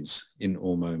fake news in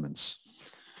all moments.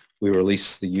 We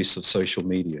release the use of social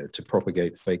media to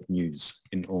propagate fake news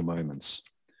in all moments.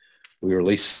 We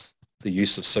release the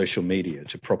use of social media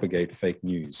to propagate fake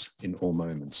news in all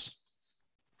moments.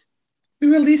 We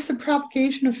release the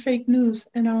propagation of fake news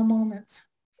in all moments.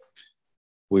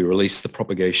 We release the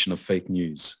propagation of fake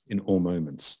news in all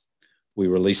moments. We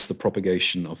release the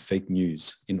propagation of fake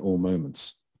news in all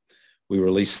moments. We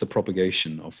release the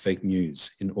propagation of fake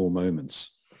news in all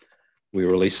moments. We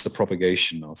release the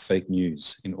propagation of fake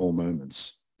news in all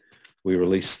moments. We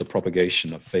release the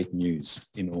propagation of fake news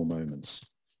in all moments.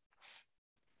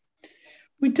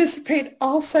 We dissipate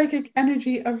all psychic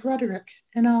energy of rhetoric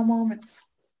in all moments.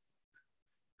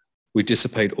 We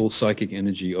dissipate all psychic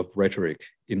energy of rhetoric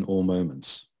in all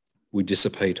moments. We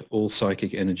dissipate all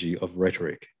psychic energy of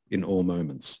rhetoric in all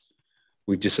moments.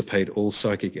 We dissipate all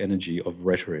psychic energy of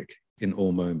rhetoric in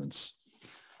all moments.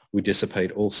 We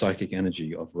dissipate all psychic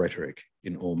energy of rhetoric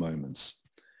in all moments.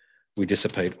 We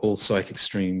dissipate all psychic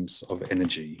streams of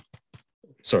energy.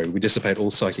 We dissipate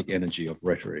all psychic energy of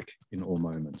rhetoric in all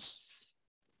moments.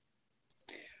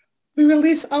 We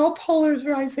release all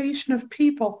polarization of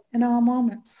people in all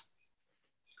moments.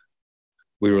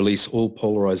 We release all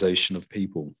polarization of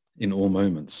people in all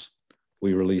moments.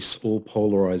 We release all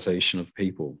polarization of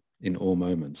people in all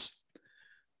moments.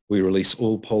 We release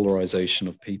all polarization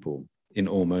of people in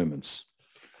all moments.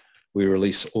 We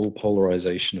release all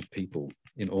polarization of people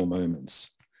in all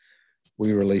moments.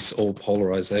 We release all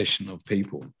polarization of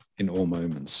people in all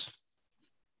moments.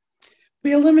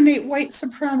 We eliminate white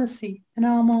supremacy in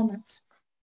all moments.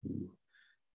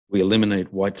 We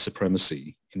eliminate white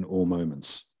supremacy in all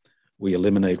moments. We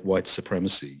eliminate white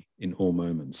supremacy in all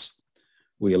moments.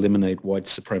 We eliminate white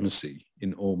supremacy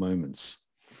in all moments.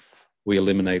 We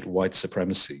eliminate white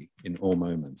supremacy in all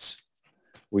moments.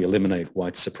 We eliminate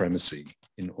white supremacy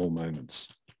in all moments.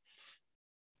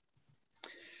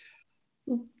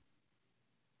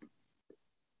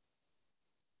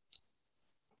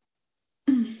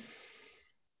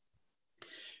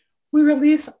 We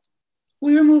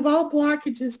remove all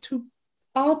blockages to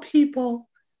all people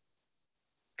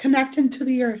connecting to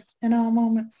the earth in all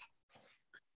moments.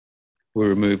 We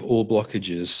remove all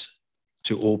blockages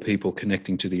to all people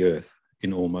connecting to the earth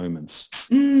in all moments.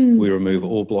 We remove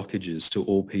all blockages to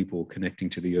all people connecting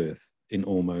to the earth in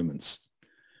all moments.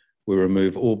 We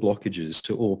remove all blockages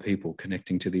to all people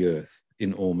connecting to the earth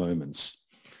in all moments.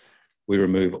 We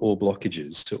remove all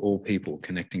blockages to all people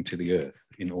connecting to the earth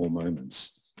in all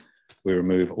moments. We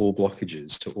remove all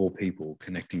blockages to all people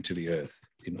connecting to the earth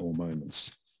in all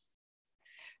moments.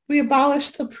 We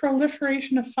abolish the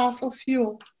proliferation of fossil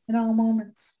fuel in all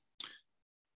moments.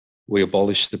 We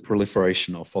abolish the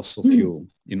proliferation of fossil fuel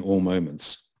in all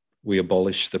moments. We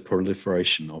abolish the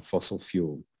proliferation of fossil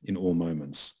fuel in all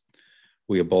moments.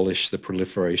 We abolish the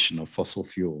proliferation of fossil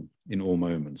fuel in all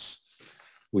moments.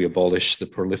 We abolish the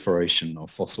proliferation of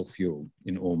fossil fuel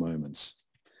in all moments.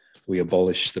 We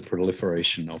abolish the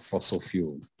proliferation of fossil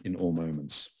fuel in all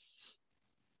moments.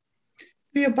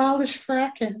 We abolish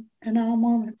fracking in all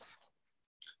moments.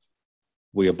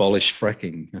 We abolish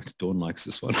fracking. Dawn likes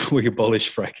this one. We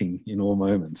abolish fracking in all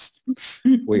moments.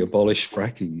 We abolish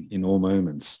fracking in all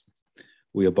moments.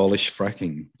 We abolish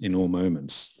fracking in all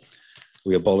moments.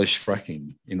 We abolish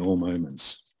fracking in all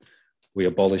moments. We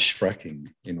abolish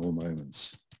fracking in all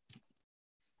moments.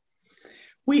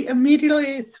 We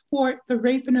immediately thwart the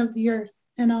raping of the earth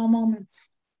in all moments.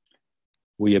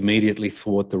 We immediately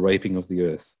thwart the raping of the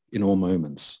earth in all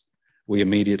moments. We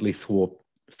immediately thwart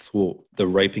the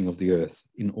raping of the earth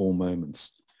in all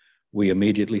moments. We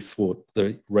immediately thwart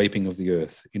the raping of the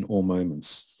earth in all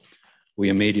moments. We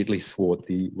immediately thwart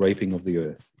the raping of the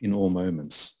earth in all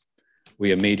moments.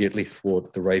 We immediately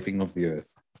thwart the raping of the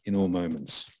earth in all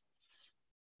moments.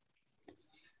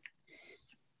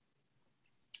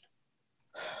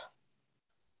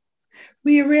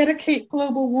 We eradicate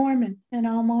global warming in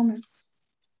all moments.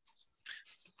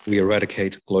 We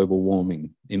eradicate global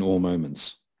warming in all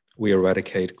moments. We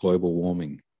eradicate global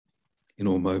warming in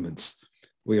all moments.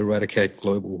 We eradicate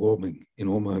global warming in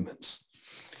all moments.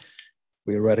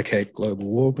 We eradicate global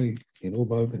warming in all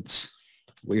moments.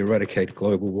 We eradicate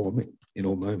global warming in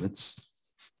all moments.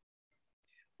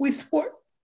 We thwart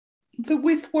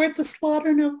the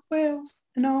slaughtering of whales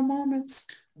in all moments.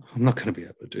 I'm not going to be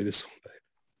able to do this one, babe.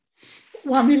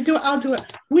 Want me to do it? I'll do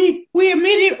it. We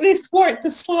immediately thwart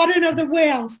the slaughtering of the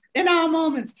whales in all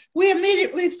moments. We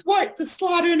immediately thwart the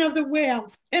slaughtering of the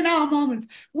whales in all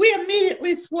moments. We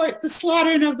immediately thwart the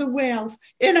slaughtering of the whales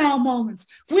in all moments.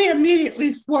 We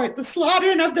immediately thwart the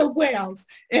slaughtering of the whales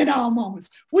in all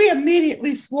moments. We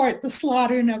immediately thwart the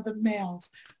slaughtering of the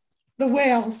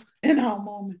whales in all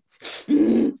moments.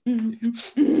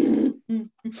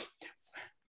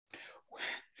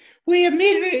 We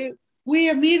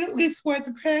immediately thwart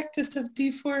the practice of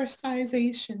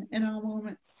deforestation in all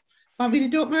moments. Want me to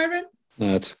do it, Marvin?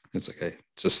 No, it's okay.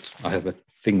 Just, I have a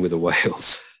thing with the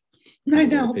whales. I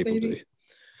know, baby. Do.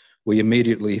 We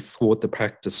immediately thwart the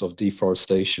practice of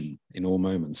deforestation in all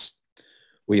moments.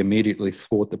 We immediately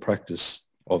thwart the practice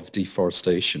of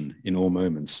deforestation in all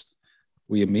moments.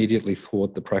 We immediately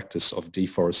thwart the practice of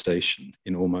deforestation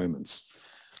in all moments.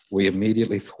 We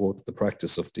immediately thwart the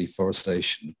practice of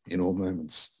deforestation in all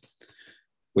moments.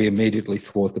 We immediately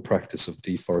thwart the practice of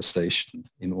deforestation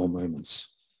in all moments.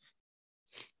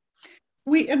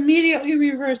 We immediately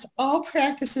reverse all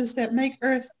practices that make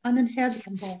Earth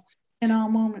uninhabitable in all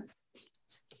moments.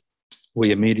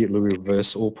 We immediately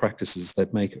reverse all practices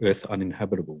that make Earth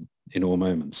uninhabitable in all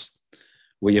moments.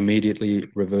 We immediately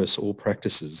reverse all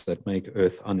practices that make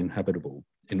Earth uninhabitable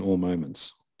in all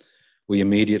moments. We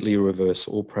immediately reverse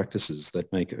all practices that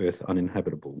make Earth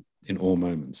uninhabitable in all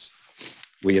moments.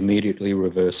 We immediately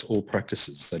reverse all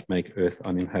practices that make Earth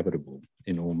uninhabitable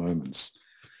in all moments.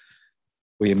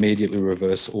 We immediately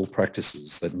reverse all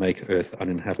practices that make Earth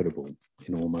uninhabitable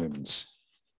in all moments.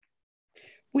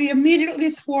 We immediately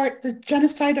thwart the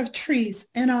genocide of trees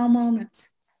in all moments.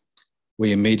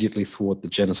 We immediately thwart the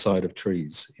genocide of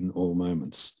trees in all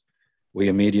moments. We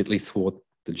immediately thwart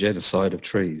the genocide of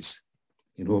trees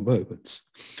in all moments.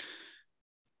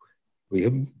 We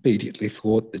immediately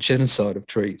thwart the genocide of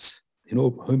trees in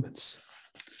all moments.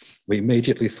 We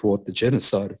immediately thwart the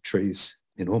genocide of trees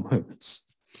in all moments.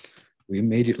 We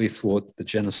immediately thwart the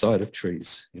genocide of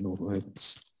trees in all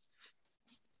moments.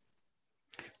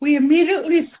 We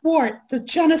immediately thwart the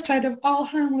genocide of all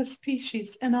harmless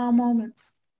species in all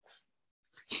moments.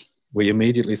 We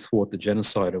immediately thwart the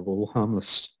genocide of all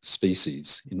harmless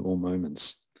species in all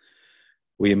moments.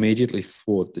 We immediately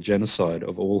thwart the genocide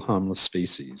of all harmless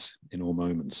species in all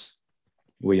moments.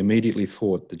 We immediately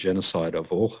thwart the genocide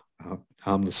of all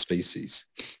harmless species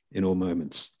in all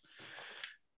moments.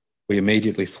 We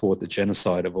immediately thwart the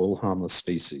genocide of all harmless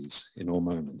species in all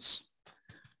moments.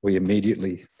 We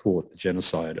immediately thwart the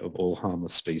genocide of all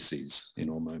harmless species in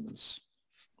all moments.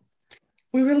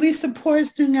 We release the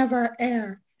poisoning of our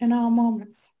air in all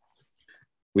moments.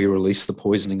 We release the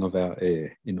poisoning of our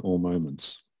air in all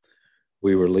moments.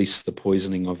 We release the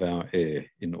poisoning of our air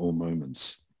in all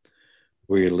moments.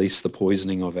 We release the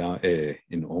poisoning of our air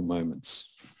in all moments.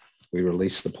 We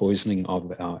release the poisoning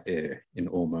of our air in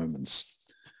all moments.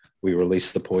 We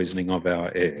release the poisoning of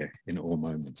our air in all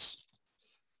moments.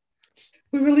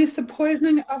 We release the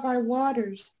poisoning of our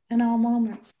waters in all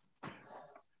moments.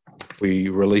 We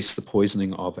release the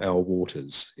poisoning of our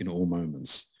waters in all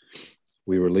moments.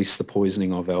 We release the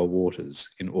poisoning of our waters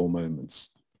in all moments.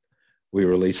 We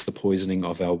release the poisoning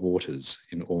of our waters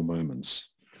in all moments.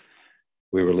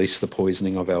 We release the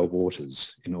poisoning of our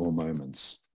waters in all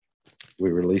moments. We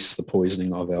release the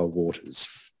poisoning of our waters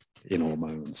in all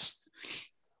moments.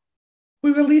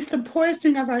 We release the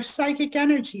poisoning of our psychic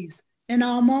energies in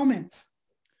all moments.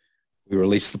 We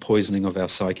release the poisoning of our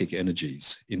psychic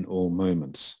energies in all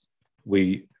moments.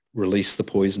 We release the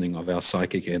poisoning of our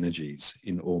psychic energies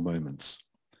in all moments.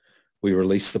 We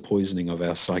release the poisoning of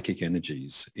our psychic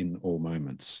energies in all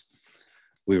moments.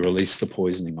 We release the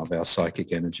poisoning of our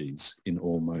psychic energies in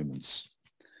all moments.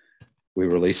 We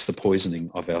release the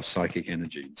poisoning of our psychic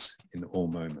energies in all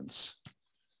moments.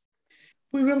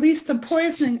 We release the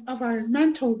poisoning of our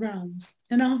mental realms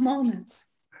in all moments.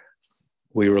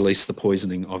 We release the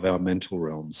poisoning of our mental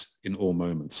realms in all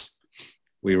moments.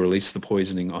 We release the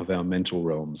poisoning of our mental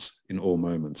realms in all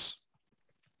moments.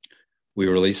 We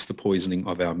release the poisoning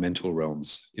of our mental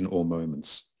realms in all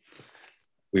moments.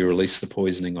 We release the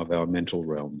poisoning of our mental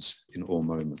realms in all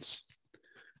moments.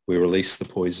 We release the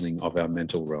poisoning of our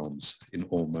mental realms in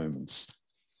all moments.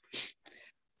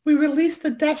 We release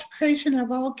the desecration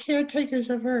of all caretakers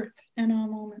of Earth in all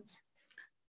moments.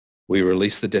 We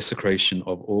release the desecration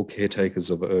of all caretakers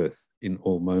of Earth in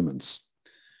all moments.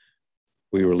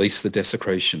 We release the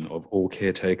desecration of all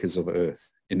caretakers of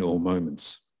earth in all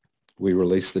moments. We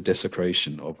release the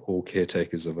desecration of all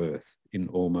caretakers of earth in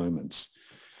all moments.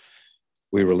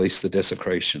 We release the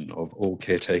desecration of all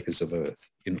caretakers of earth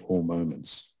in all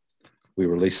moments. We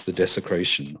release the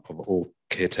desecration of all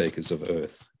caretakers of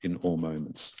earth in all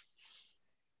moments.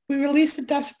 We release the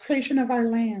desecration of our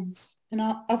lands,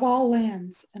 of all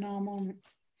lands in all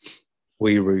moments.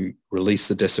 We release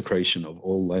the desecration of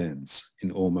all lands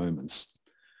in all moments.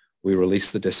 We release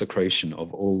the desecration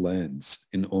of all lands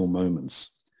in all moments.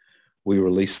 We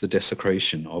release the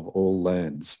desecration of all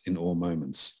lands in all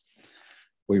moments.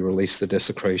 We release the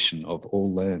desecration of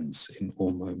all lands in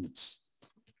all moments.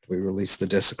 We release the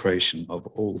desecration of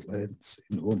all lands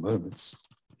in all moments.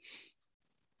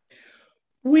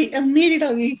 We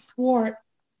immediately thwart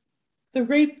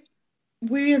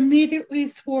we immediately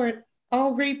thwart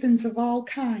all rapings of all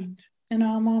kind in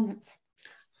all moments.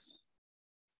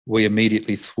 We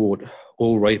immediately thwart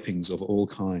all rapings of all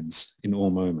kinds in all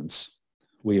moments.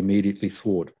 We immediately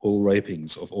thwart all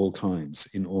rapings of all kinds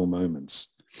in all moments.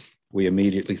 We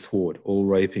immediately thwart all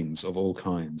rapings of all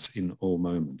kinds in all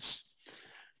moments.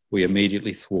 We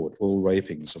immediately thwart all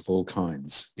rapings of all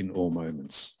kinds in all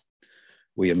moments.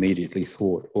 We immediately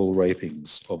thwart all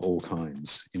rapings of all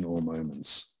kinds in all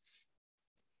moments.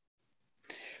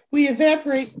 We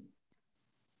evaporate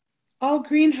all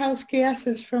greenhouse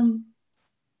gases from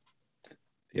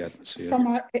the atmosphere.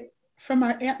 From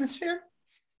our atmosphere.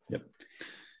 Yep.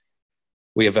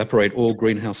 We evaporate all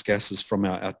greenhouse gases from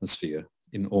our atmosphere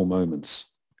in all moments.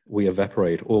 We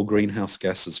evaporate all greenhouse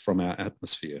gases from our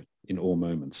atmosphere in all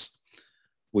moments.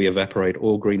 We evaporate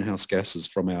all greenhouse gases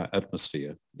from our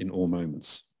atmosphere in all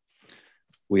moments.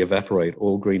 We evaporate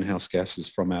all greenhouse gases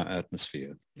from our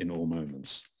atmosphere in all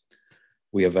moments.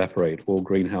 We evaporate all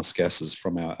greenhouse gases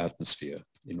from our atmosphere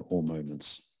in all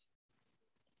moments.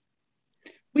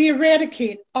 We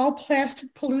eradicate all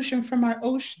plastic pollution from our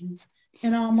oceans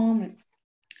in all moments.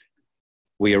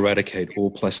 We eradicate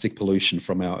all plastic pollution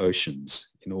from our oceans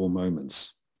in all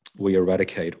moments. We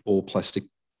eradicate all plastic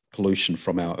pollution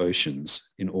from our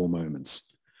oceans in all moments.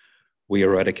 We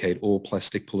eradicate all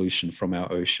plastic pollution from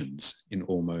our oceans in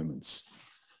all moments.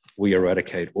 We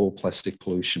eradicate all plastic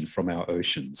pollution from our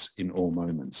oceans in all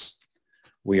moments.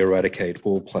 We eradicate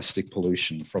all plastic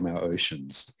pollution from our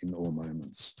oceans in all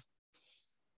moments.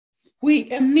 We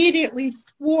immediately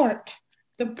thwart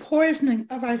the poisoning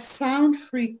of our sound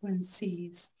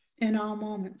frequencies in all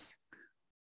moments.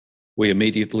 We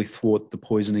immediately thwart the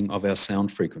poisoning of our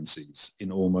sound frequencies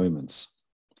in all moments.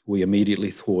 We immediately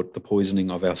thwart the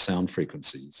poisoning of our sound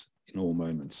frequencies in all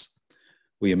moments.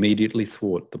 We immediately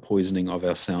thwart the poisoning of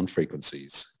our sound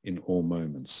frequencies in all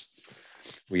moments.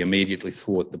 We immediately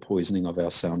thwart the poisoning of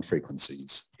our sound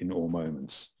frequencies in all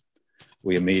moments.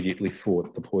 We immediately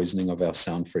thwart the poisoning of our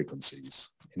sound frequencies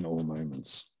in all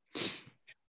moments.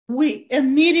 We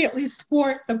immediately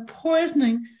thwart the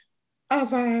poisoning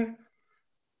of our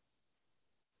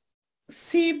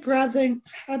sea brethren,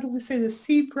 how do we say the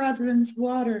sea brethren's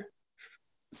water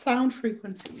sound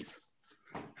frequencies?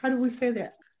 How do we say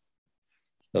that?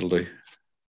 That'll do.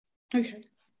 Okay.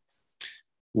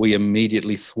 We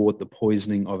immediately thwart the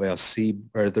poisoning of our sea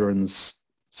brethren's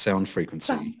sound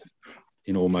frequency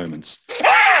in all moments.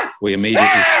 We immediately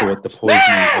thwart the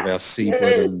poisoning of our sea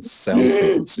brethren's sound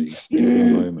frequency in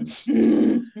all moments.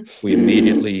 We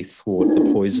immediately thwart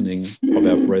the poisoning of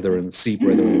our sea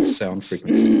brethren's sound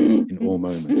frequency in all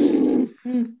moments.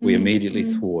 We immediately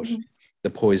thwart the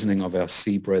poisoning of our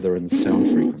sea brethren's sound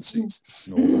frequencies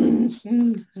in all moments.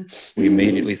 We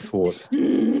immediately thwart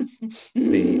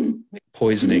the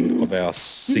poisoning of our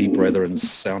sea brethren's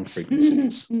sound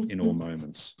frequencies in all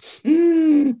moments.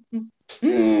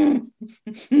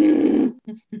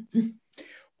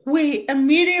 We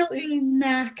immediately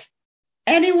knock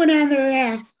anyone on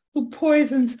their ass who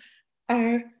poisons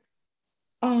our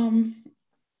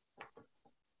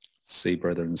sea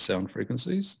brethren's sound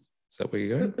frequencies. Is that where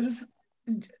you go?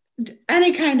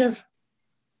 Any kind of.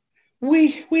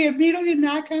 We immediately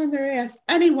knock on their ass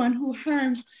anyone who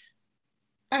harms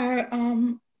our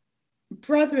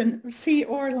brethren, sea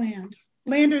or land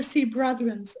or sea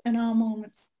brethrens in all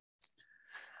moments.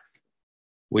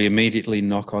 We immediately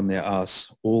knock on their ass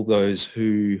all those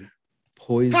who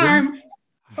poison,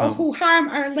 who harm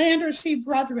our land or sea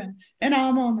brethren in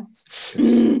all moments.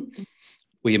 Yes.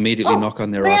 We immediately knock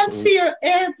on their land, ass. Sea, or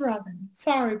air brethren.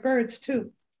 Sorry, birds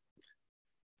too.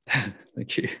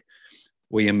 Thank you.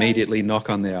 We immediately knock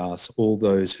on their ass all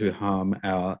those who harm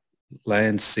our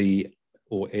land, sea,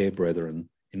 or air brethren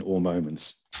in all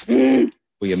moments.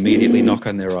 We immediately knock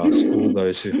on their ass all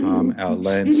those who harm our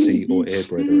land, sea, or air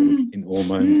brethren in all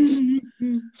moments.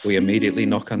 We immediately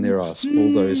knock on their ass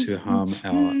all those who harm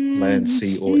our land,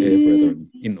 sea, or air brethren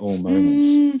in all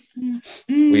moments.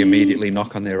 We immediately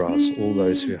knock on their ass all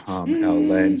those who harm our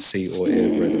land, sea, or air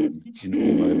brethren in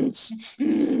all moments.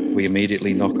 We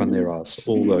immediately knock on their ass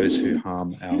all those who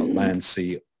harm our land,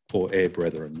 sea, or air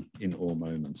brethren in all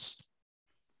moments.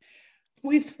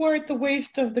 We thwart the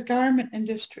waste of the garment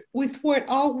industry. We thwart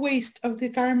all waste of the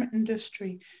garment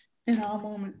industry in all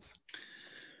moments.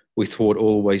 We thwart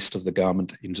all waste of the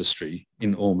garment industry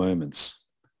in all moments.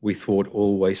 We thwart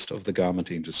all waste of the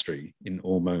garment industry in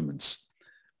all moments.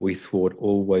 We thwart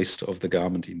all waste of the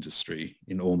garment industry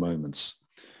in all moments.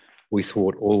 We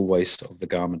thwart all waste of the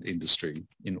garment industry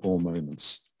in all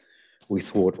moments. We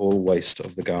thwart all waste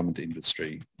of the garment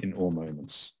industry in all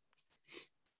moments.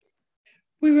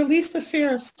 We release the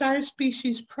fear of star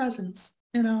species presence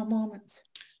in all moments.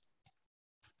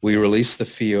 We release the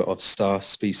fear of star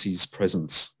species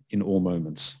presence in all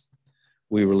moments.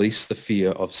 We release the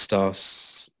fear of star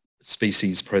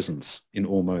species presence in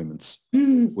all moments.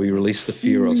 We release the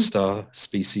fear of star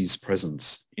species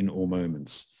presence in all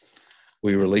moments.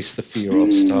 We release the fear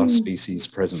of star species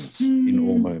presence in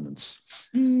all moments.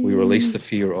 We release the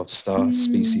fear of star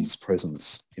species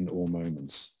presence in all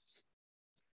moments.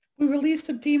 We release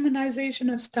the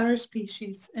demonization of star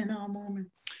species in all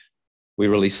moments. We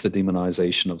release the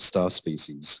demonization of star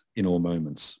species in all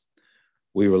moments.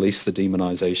 We release the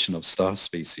demonization of star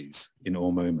species in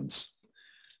all moments.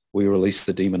 We release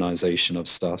the demonization of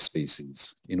star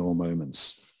species in all moments.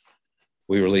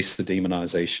 We release the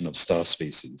demonization of star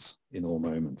species in all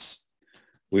moments.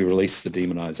 We release the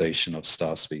demonization of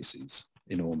star species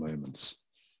in all moments.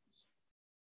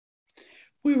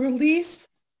 We release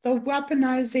the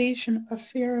weaponization of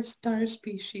fear of star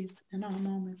species in all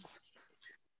moments.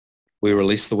 We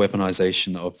release the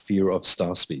weaponization of fear of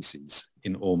star species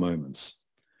in all moments.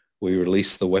 We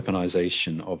release the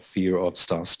weaponization of fear of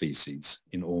star species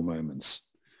in all moments.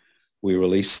 We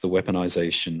release the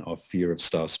weaponization of fear of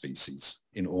star species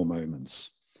in all moments.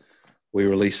 We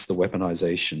release the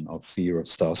weaponization of fear of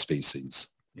star species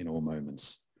in all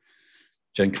moments.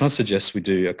 Jane, can I suggest we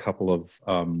do a couple of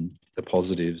the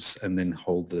positives and then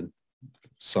hold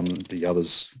the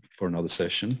others for another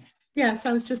session? Yes,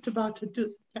 I was just about to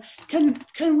do that.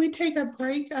 Can we take a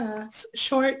break, a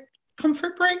short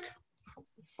comfort break?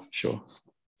 Sure.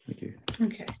 Thank you.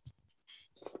 Okay.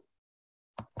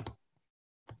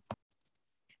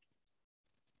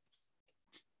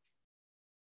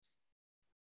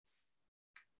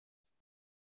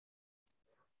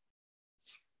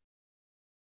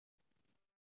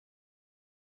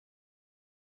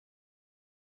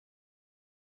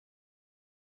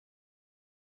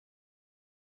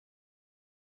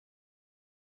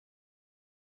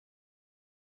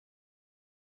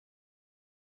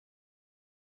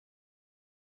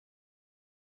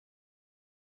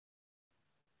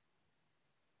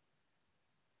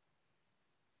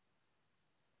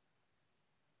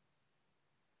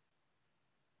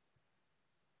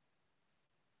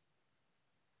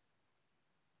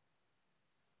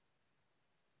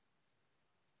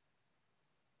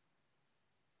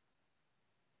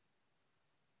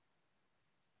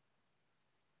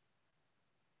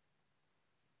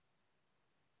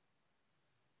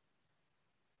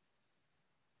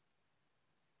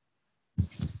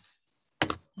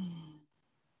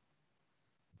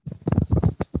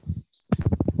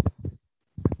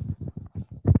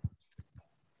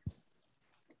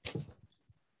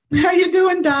 How you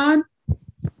doing, Don?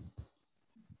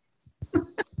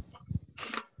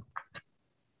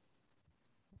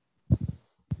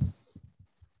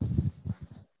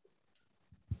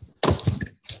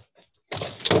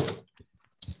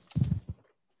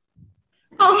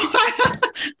 Oh, look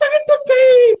at the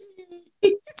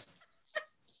baby.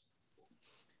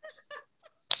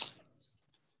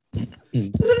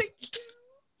 Isn't it cute?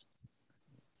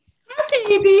 Hi,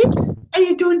 baby. Are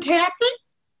you doing tapping?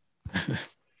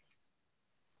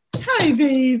 Hi,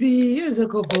 baby. Who's a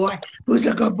good boy? Who's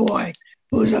a good boy?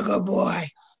 Who's a good boy?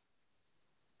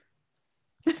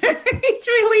 He's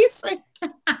releasing.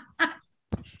 Good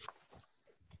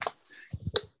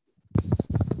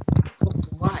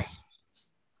boy.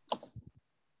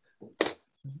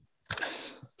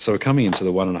 So we're coming into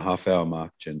the 1.5 hour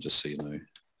mark, Jen, just so you know.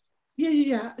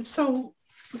 Yeah. So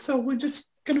we're just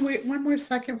gonna wait one more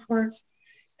second for,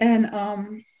 and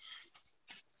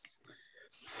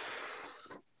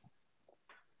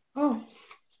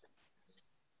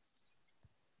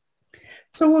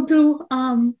so we'll do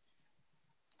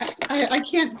I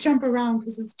can't jump around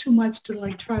because it's too much to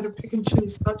like try to pick and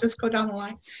choose. So I'll just go down the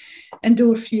line and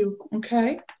do a few,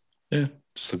 okay? Yeah,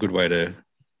 it's a good way to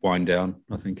wind down,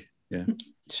 I think. Yeah.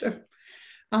 Sure.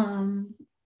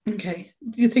 Okay.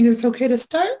 Do you think it's okay to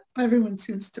start? Everyone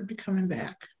seems to be coming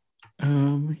back.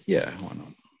 Yeah, why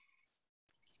not?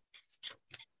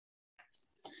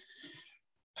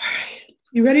 All right.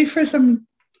 You ready for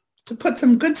to put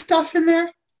some good stuff in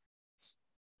there?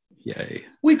 Yay.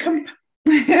 We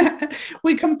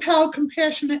compel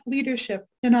compassionate leadership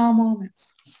in all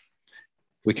moments.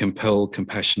 We compel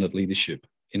compassionate leadership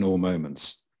in all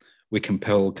moments. We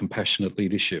compel compassionate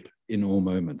leadership in all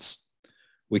moments.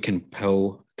 We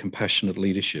compel compassionate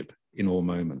leadership in all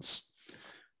moments.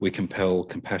 We compel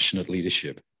compassionate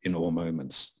leadership in all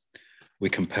moments. We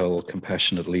compel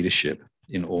compassionate leadership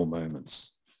in all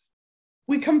moments.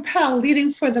 We compel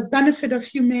leading for the benefit of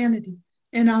humanity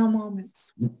in all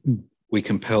moments. We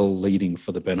compel leading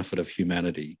for the benefit of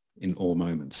humanity in all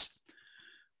moments.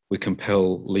 We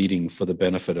compel leading for the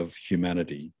benefit of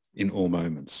humanity in all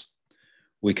moments.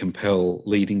 We compel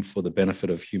leading for the benefit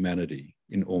of humanity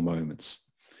in all moments.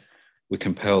 We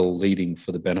compel leading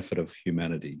for the benefit of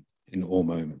humanity in all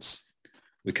moments.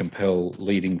 We compel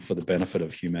leading for the benefit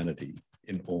of humanity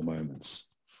in all moments.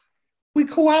 We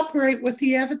cooperate with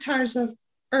the avatars of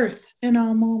Earth in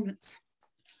all moments.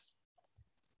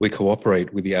 We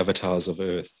cooperate with the avatars of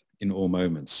Earth in all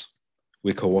moments.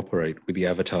 We cooperate with the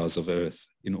avatars of Earth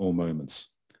in all moments.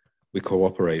 We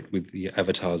cooperate with the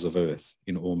avatars of Earth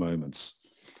in all moments.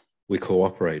 We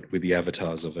cooperate with the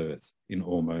avatars of Earth in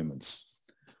all moments.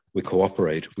 We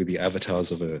cooperate with the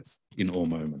avatars of Earth in all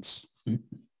moments.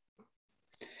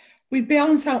 We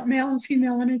balance out male and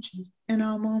female energy in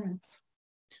all moments.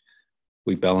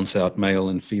 We balance out male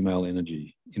and female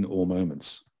energy in all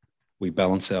moments. We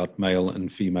balance out male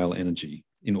and female energy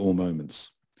in all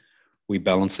moments. We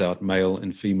balance out male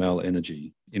and female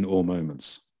energy in all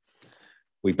moments.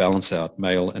 We balance out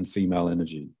male and female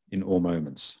energy in all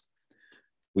moments.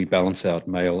 We balance out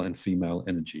male and female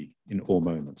energy in all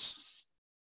moments.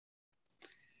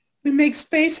 We make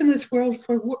space in this world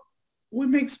for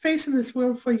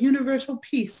universal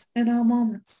peace in all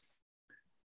moments.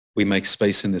 We make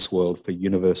space in this world for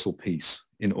universal peace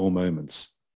in all moments.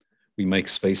 We make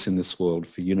space in this world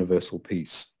for universal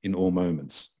peace in all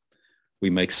moments. We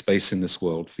make space in this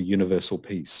world for universal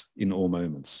peace in all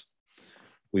moments.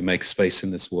 We make space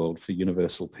in this world for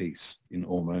universal peace in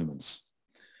all moments.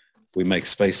 We make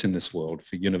space in this world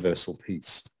for universal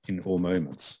peace in all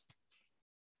moments.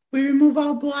 We remove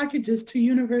all blockages to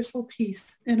universal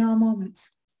peace in all moments.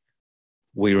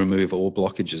 We remove all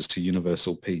blockages to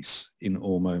universal peace in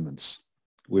all moments.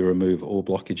 We remove all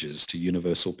blockages to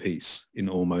universal peace in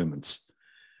all moments.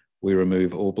 We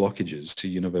remove all blockages to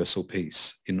universal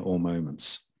peace in all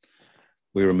moments.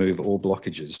 We remove all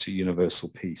blockages to universal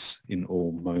peace in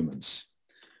all moments.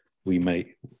 We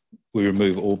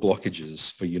remove all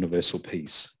blockages for universal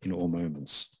peace in all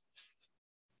moments.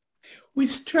 We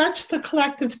stretch the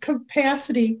collective's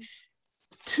capacity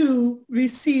to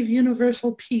receive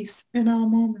universal peace in all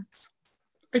moments,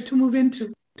 or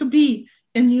to be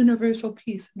in universal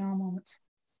peace in all moments.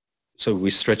 So we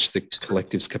stretch the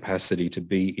collective's capacity to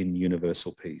be in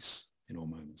universal peace in all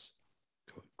moments.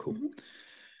 Cool. Mm-hmm.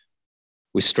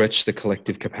 We stretch the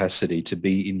collective capacity to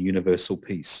be in universal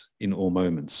peace in all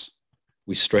moments.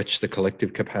 We stretch the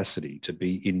collective capacity to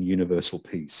be in universal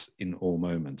peace in all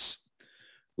moments.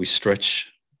 We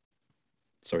stretch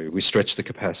the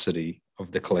capacity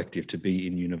of the collective to be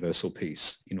in universal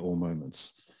peace in all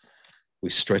moments. We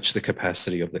stretch the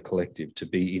capacity of the collective to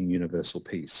be in universal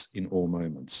peace in all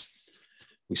moments.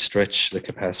 We stretch the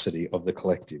capacity of the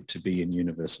collective to be in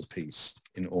universal peace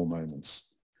in all moments.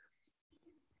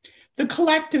 The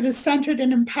collective is centered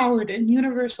and empowered in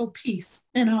universal peace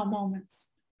in all moments.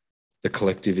 The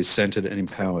collective is centered and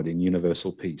empowered in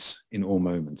universal peace in all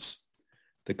moments.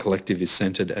 The collective is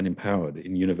centered and empowered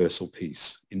in universal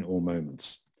peace in all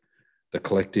moments. The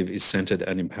collective is centered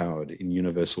and empowered in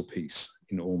universal peace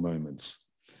in all moments.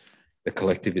 The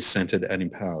collective is centered and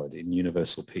empowered in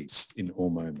universal peace in all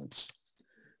moments.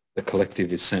 The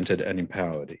collective is centered and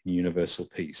empowered in universal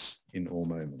peace in all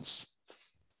moments.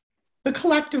 The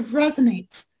collective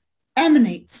resonates,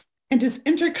 emanates, and is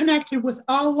interconnected with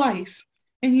all life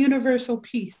in universal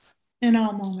peace in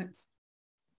all moments.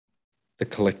 The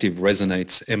collective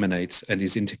resonates, emanates, and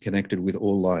is interconnected with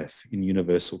all life in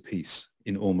universal peace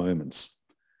in all moments.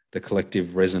 The collective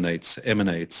resonates,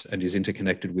 emanates, and is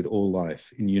interconnected with all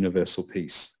life in universal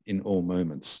peace in all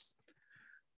moments.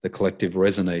 The collective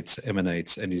resonates,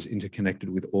 emanates, and is interconnected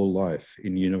with all life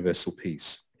in universal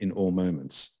peace in all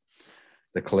moments.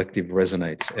 The collective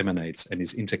resonates, emanates, and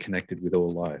is interconnected with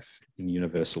all life in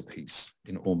universal peace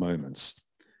in all moments.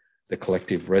 The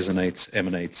collective resonates,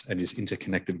 emanates, and is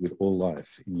interconnected with all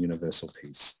life in universal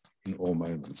peace in all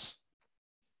moments.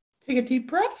 Take a deep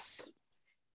breath.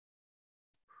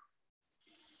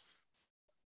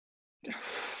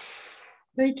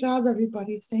 Great job,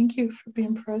 everybody. Thank you for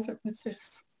being present with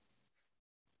this.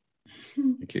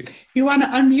 Thank you. You want to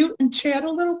unmute and chat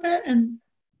a little bit and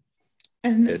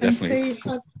say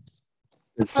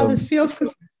how this feels?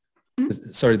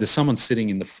 Sorry, there's someone sitting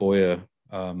in the foyer.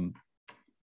 Do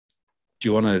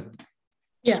you want to?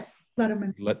 Yeah, let them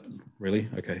in. Really?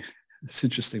 Okay. It's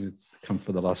interesting to come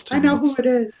for the last 2 I know minutes. who it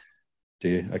is. Do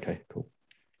you? Okay, cool.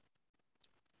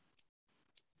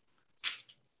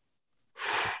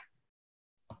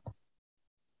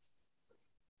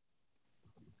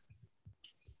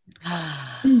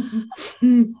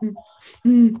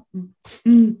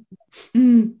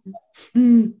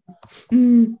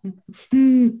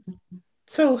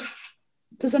 So,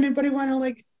 does anybody want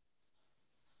to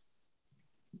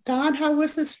Dawn, how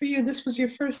was this for you? This was your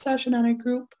first session on a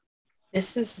group?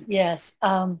 This is, yes,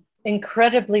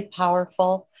 incredibly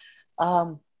powerful,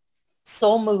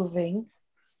 so moving,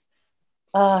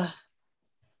 not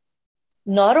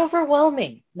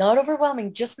overwhelming,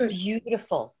 just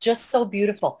beautiful, just so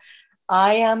beautiful.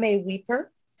 I am a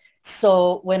weeper,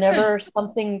 so whenever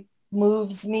something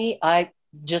moves me, I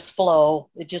just flow.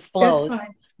 It just flows.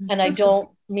 And I don't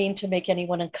mean to make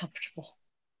anyone uncomfortable.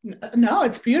 No,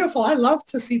 it's beautiful. I love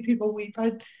to see people weep.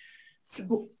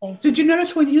 Did you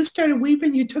notice when you started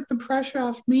weeping, you took the pressure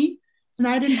off me and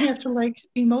I didn't have to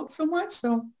emote so much?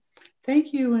 So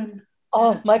thank you. And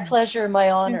my pleasure,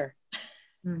 my honor.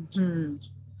 Mm-hmm.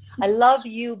 I love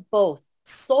you both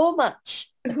so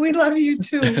much. We love you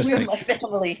too. We love my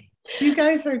family. You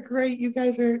guys are great. You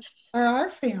guys are our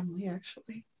family,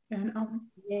 actually. And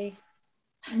yay.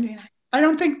 Yeah. I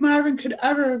don't think Marvin could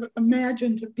ever have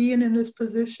imagined being in this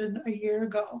position a year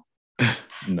ago.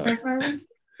 No. Right, Marvin?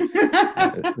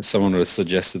 If someone would have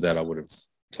suggested that, I would have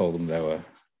told them they were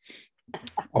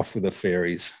off with the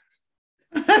fairies.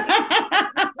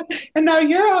 And now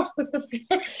you're off with the fairies.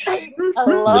 I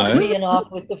love being off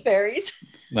with the fairies.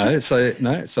 So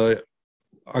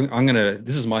I'm gonna.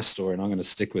 This is my story, and I'm gonna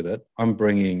stick with it. I'm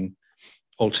bringing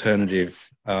alternative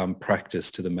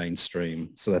practice to the mainstream,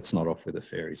 so that's not off with the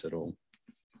fairies at all.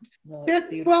 No,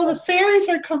 well, the fairies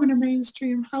are coming to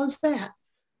mainstream. How's that?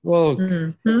 Well,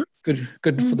 good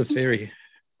for the fairy.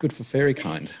 Good for fairy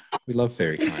kind. We love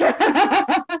fairy kind.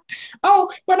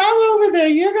 Oh, when I'm over there,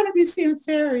 you're going to be seeing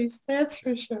fairies. That's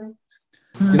for sure.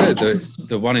 You know,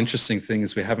 the one interesting thing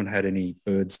is we haven't had any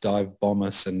birds dive bomb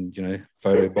us and,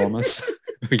 photo bomb us.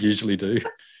 We usually do.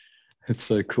 It's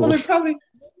so cool. Well,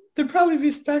 they're probably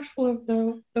respectful of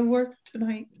the work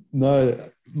tonight.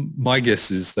 No, my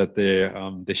guess is that they're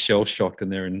shell shocked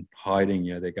and they're in hiding.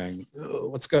 They're going, oh,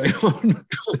 what's going on?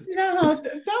 No,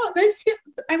 they feel.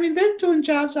 I mean, they're doing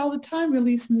jobs all the time,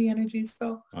 releasing the energy.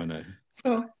 So I know.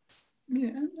 So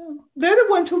yeah, no. They're the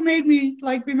ones who made me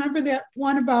remember that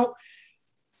one about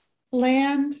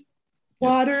land,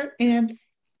 water, and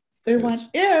they want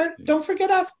air. Yeah. Don't forget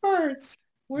us birds.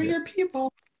 We're your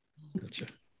people. Gotcha.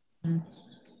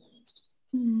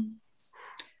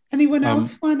 Anyone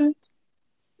else want to?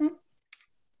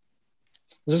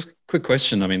 Just a quick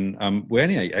question. I mean, we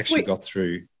only actually got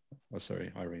through. Oh,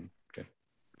 sorry, Irene. Okay.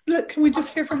 Look, can we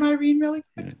just hear from Irene really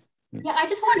quick? Yeah, I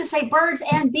just wanted to say birds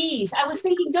and bees. I was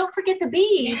thinking, don't forget the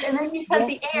bees, and then you said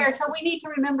the air, so we need to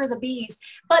remember the bees.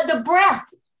 But the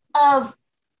breadth of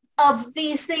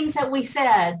these things that we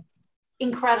said,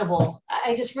 incredible.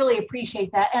 I just really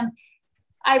appreciate that, and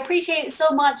I appreciate it so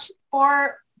much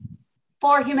for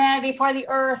humanity, for the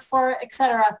earth, for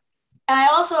etc. And I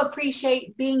also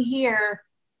appreciate being here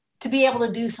to be able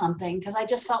to do something, because I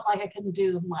just felt like I couldn't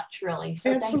do much, really.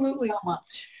 So absolutely. Thank you so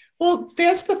much. Well,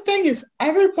 that's the thing is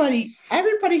everybody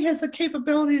has the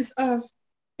capabilities of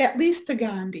at least a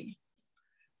Gandhi.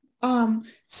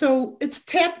 So it's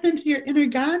tapping into your inner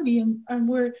Gandhi, and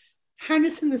we're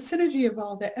harnessing the synergy of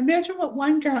all that. Imagine what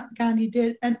one Gandhi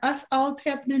did, and us all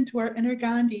tapping into our inner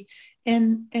Gandhi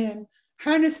and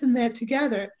harnessing that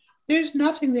together. There's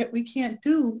nothing that we can't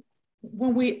do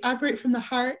when we operate from the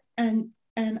heart and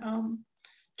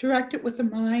direct it with the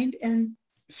mind and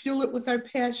fuel it with our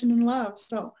passion and love.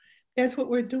 So that's what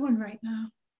we're doing right now.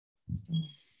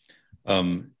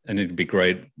 And it'd be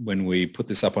great when we put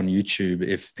this up on YouTube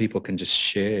if people can just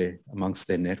share amongst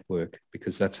their network,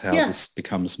 because that's how this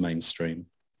becomes mainstream.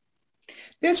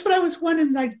 That's what I was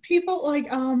wondering, people like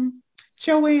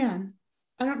Joanne.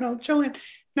 I don't know, Joanne.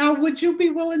 Now, would you be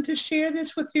willing to share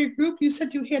this with your group? You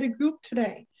said you had a group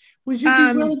today. Would you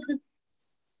be willing to?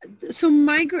 So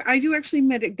I do actually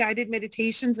guided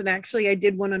meditations, and actually I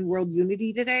did one on world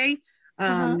unity today,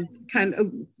 kind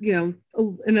of,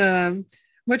 in a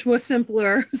much more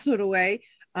simpler sort of way.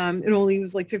 It only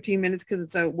was like 15 minutes because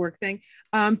it's a work thing.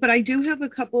 But I do have a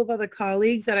couple of other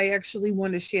colleagues that I actually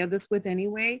want to share this with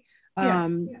anyway.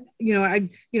 I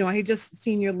had just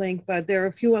seen your link, but there are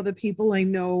a few other people I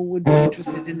know would be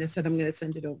interested in this that I'm going to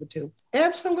send it over to.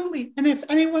 Absolutely. And if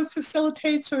anyone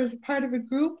facilitates or is a part of a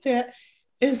group that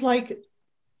is like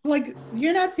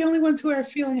you're not the only ones who are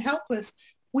feeling helpless.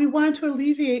 We want to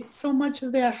alleviate so much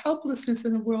of that helplessness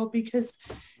in the world, because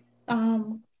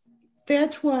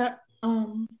that's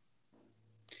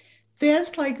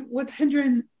like what's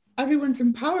hindering everyone's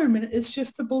empowerment. It's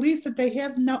just the belief that they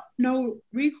have no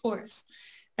recourse.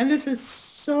 And this is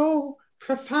so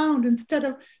profound.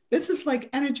 This is like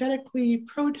energetically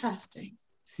protesting,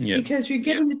 because you're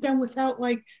getting it done without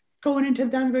like going into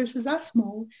them versus us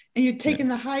mode, and you're taking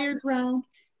the higher ground,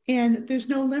 and there's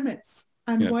no limits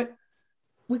on what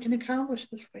we can accomplish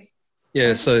this way.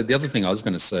 Yeah, so the other thing I was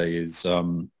going to say is,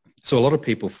 so a lot of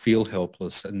people feel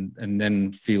helpless and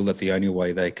then feel that the only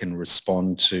way they can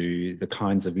respond to the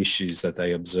kinds of issues that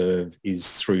they observe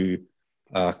is through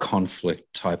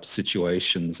conflict type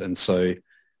situations. And so,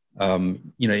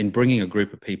 in bringing a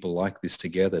group of people like this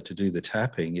together to do the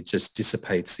tapping, it just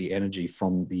dissipates the energy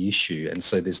from the issue. And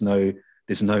so there's no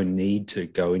need to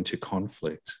go into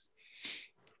conflict.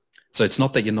 So it's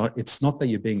not that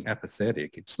you're being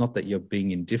apathetic. It's not that you're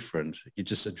being indifferent. You're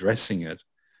just addressing it,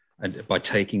 and by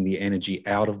taking the energy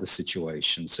out of the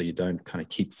situation, so you don't kind of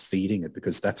keep feeding it,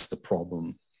 because that's the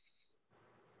problem.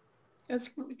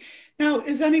 Absolutely. Now,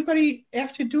 is anybody,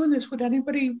 after doing this, would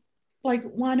anybody like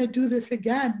want to do this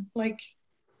again? Like,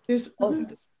 there's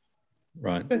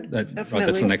right.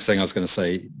 That's the next thing I was going to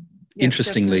say. Yes,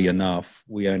 interestingly enough,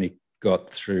 we only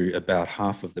got through about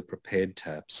half of the prepared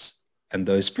taps, and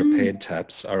those prepared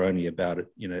taps are only about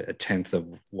a tenth of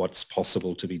what's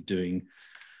possible to be doing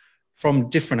from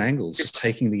different angles, just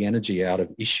taking the energy out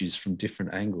of issues from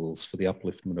different angles for the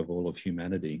upliftment of all of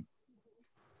humanity.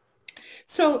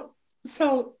 So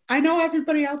I know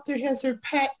everybody out there has their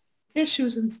pet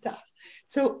issues and stuff.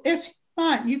 So if you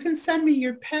want, you can send me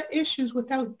your pet issues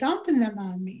without dumping them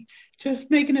on me. Just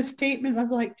making a statement of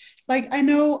like I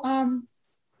know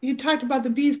you talked about the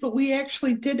bees, but we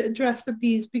actually did address the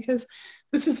bees, because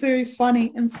this is very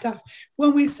funny and stuff.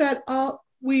 When we said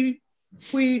we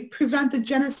prevent the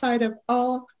genocide of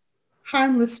all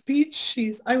harmless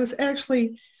species, I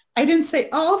didn't say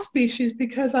all species,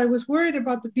 because I was worried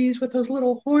about the bees with those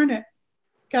little hornet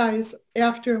guys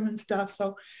after them and stuff.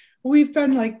 So we've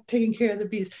been like taking care of the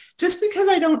bees. Just because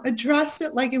I don't address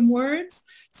it like in words,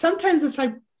 sometimes if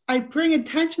I bring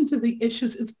attention to the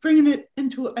issues, it's bringing it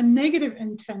into a negative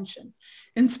intention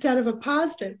instead of a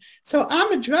positive. So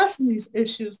I'm addressing these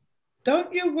issues.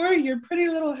 Don't you worry your pretty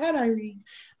little head, Irene.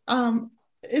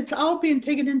 It's all being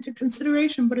taken into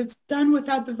consideration, but it's done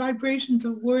without the vibrations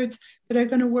of words that are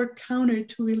going to work counter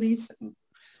to releasing.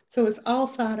 So it's all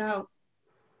thought out.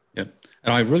 Yeah.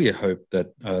 And I really hope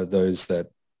that those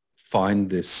that find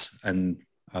this and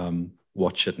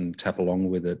watch it and tap along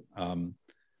with it,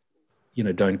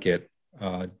 don't get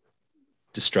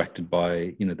distracted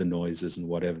by, the noises and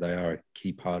whatever. They are a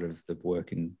key part of the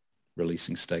work in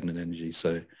releasing stagnant energy.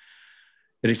 So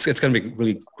it's going to be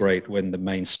really great when the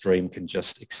mainstream can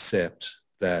just accept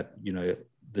that,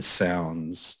 the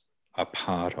sounds are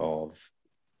part of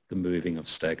the moving of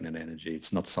stagnant energy.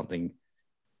 It's not something,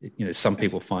 some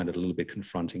people find it a little bit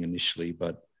confronting initially,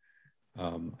 but,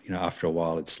 after a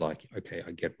while, it's like, okay,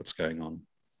 I get what's going on.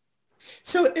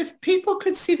 So if people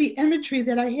could see the imagery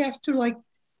that I have to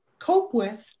cope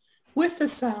with the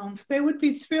sounds, they would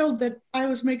be thrilled that I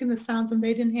was making the sounds and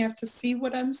they didn't have to see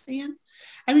what I'm seeing.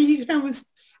 I mean,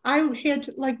 I had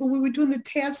when we were doing the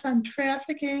taps on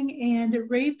trafficking and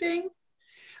raping,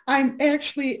 I'm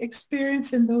actually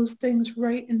experiencing those things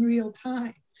right in real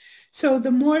time. So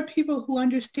the more people who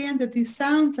understand that these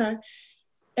sounds are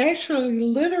actually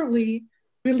literally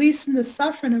releasing the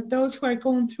suffering of those who are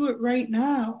going through it right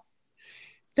now,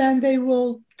 then they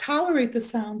will tolerate the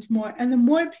sounds more. And the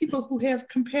more people who have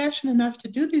compassion enough to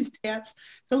do these taps,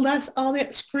 the less all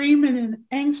that screaming and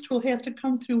angst will have to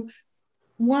come through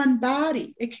one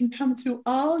body. It can come through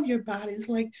all your bodies,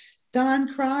 like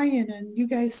Don crying and you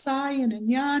guys sighing and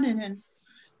yawning and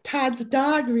Todd's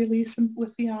dog releasing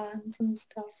with yawns and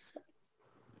stuff. So,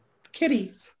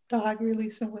 Kitty's dog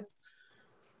releasing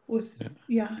with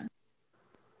yawns.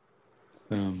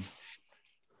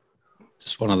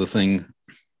 Just one other thing.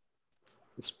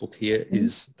 This book here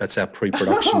that's our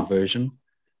pre-production version.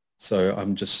 So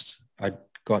I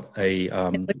got a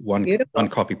one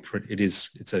copy print. This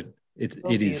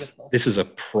is a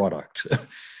product.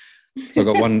 So I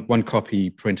got one copy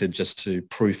printed just to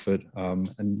proof it.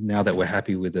 And now that we're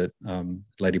happy with it, a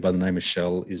lady by the name of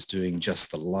Shell is doing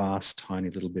just the last tiny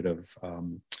little bit of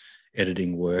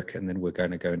editing work, and then we're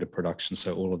going to go into production.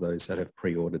 So all of those that have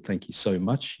pre-ordered, thank you so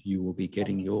much. You will be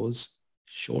getting yours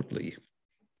shortly.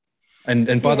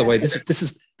 And by the way, this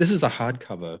is the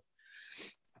hardcover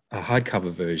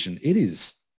version. It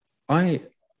is. I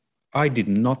did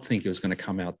not think it was going to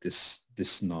come out this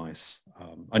nice.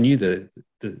 I knew the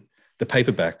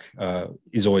paperback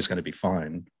is always going to be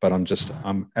fine, but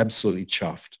I'm absolutely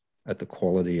chuffed at the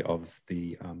quality of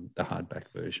the hardback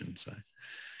version. So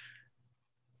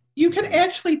you can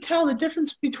actually tell the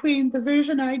difference between the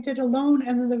version I did alone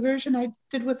and then the version I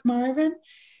did with Marvin.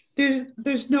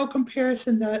 There's no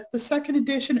comparison. The second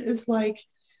edition is like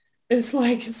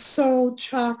so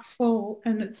chock full,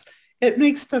 and it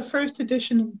makes the first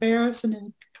edition embarrassing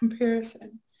in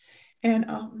comparison. And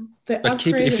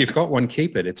if you've got one,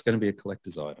 keep it. It's going to be a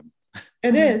collector's item.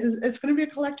 It is. It's going to be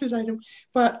a collector's item.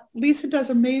 But Lisa does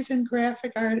amazing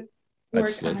graphic art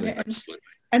work on it,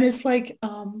 and it's like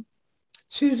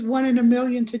she's one in a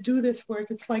million to do this work.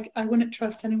 It's like I wouldn't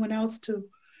trust anyone else to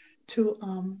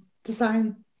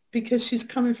design, because she's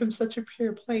coming from such a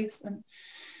pure place, and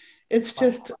it's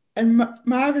just, and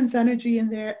Marvin's energy in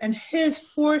there and his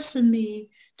forcing me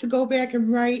to go back and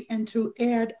write and to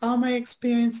add all my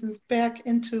experiences back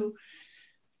into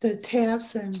the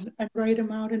tabs and write them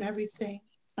out and everything.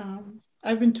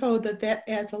 I've been told that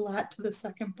adds a lot to the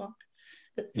second book.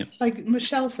 Yep. Like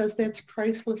Michelle says, that's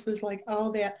priceless, is like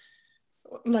all that.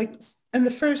 Like in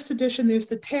the first edition, there's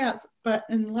the tabs, but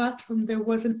in lots of them, there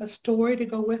wasn't a story to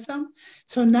go with them.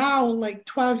 So now, like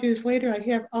 12 years later, I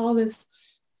have all this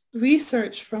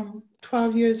research from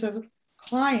 12 years of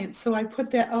clients. So I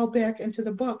put that all back into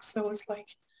the book. So it's like,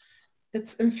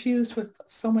 it's infused with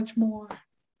so much more.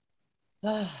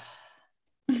 So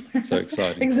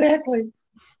exciting. Exactly.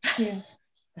 Yeah.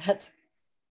 That's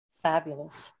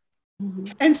fabulous. Mm-hmm.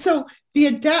 And so the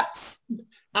Adepts,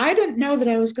 I didn't know that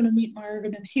I was going to meet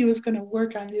Marvin and he was going to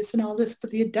work on this and all this,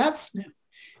 but the Adepts knew.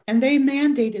 And they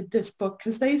mandated this book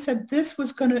because they said this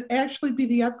was going to actually be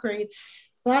the upgrade.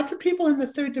 Lots of people in the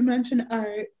third dimension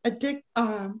are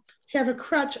have a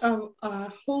crutch of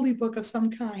a holy book of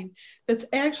some kind that's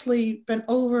actually been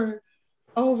over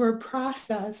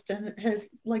processed and has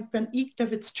like been eked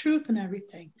of its truth and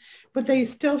everything. But they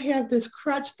still have this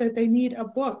crutch that they need a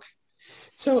book.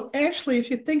 So actually,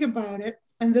 if you think about it,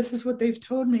 and this is what they've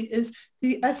told me, is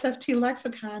the SFT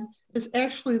lexicon is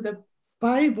actually the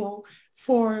Bible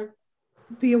for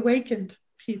the awakened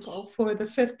people, for the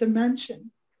fifth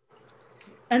dimension.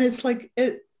 And it's like,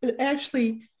 it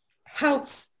actually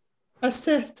helps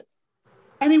assist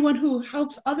anyone who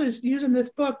helps others using this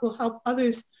book will help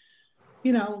others,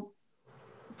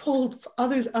 pull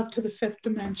others up to the fifth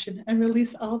dimension and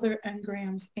release all their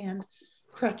engrams and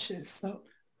crutches. So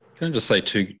can I just say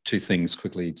two things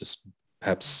quickly, just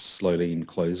perhaps slowly in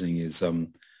closing, is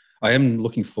I am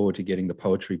looking forward to getting the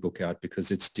poetry book out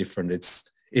because it's different.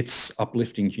 It's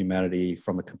uplifting humanity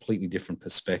from a completely different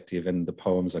perspective, and the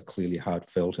poems are clearly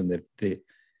heartfelt, and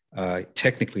they're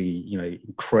technically,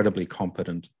 incredibly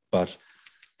competent, but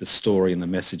the story and the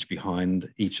message behind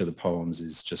each of the poems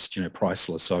is just,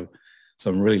 priceless. So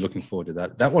I'm really looking forward to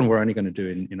that. That one we're only going to do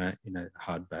in a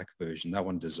hardback version. That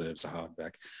one deserves a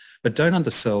hardback. But don't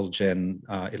undersell, Jen,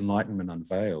 Enlightenment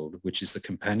Unveiled, which is the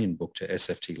companion book to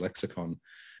SFT Lexicon.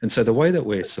 And so the way that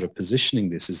we're sort of positioning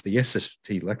this is the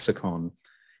SFT Lexicon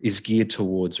is geared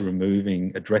towards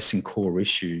addressing core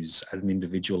issues at an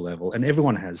individual level, and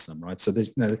everyone has them, right? So there's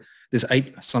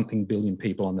 8-something billion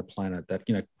people on the planet that,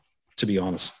 to be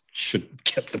honest, should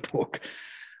get the book.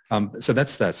 So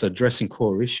that's that. So addressing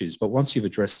core issues. But once you've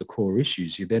addressed the core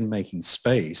issues, you're then making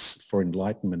space for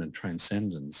enlightenment and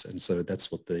transcendence. And so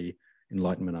that's what the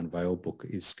Enlightenment Unveiled book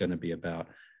is going to be about.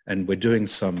 And we're doing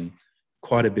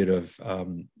quite a bit of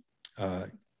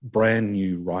brand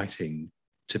new writing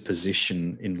to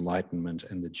position enlightenment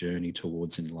and the journey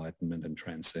towards enlightenment and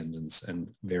transcendence and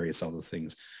various other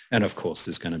things. And of course,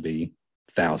 there's going to be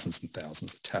thousands and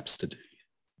thousands of taps to do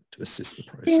to assist the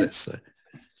process. So.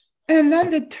 And then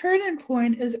the turning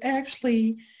point is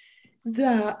actually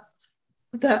the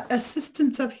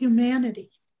assistance of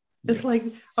humanity. It's like,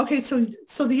 okay, so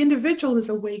the individual is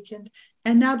awakened,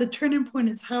 and now the turning point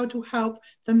is how to help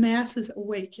the masses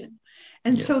awaken.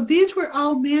 And so these were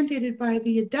all mandated by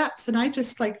the Adepts, and I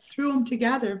just threw them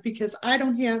together because I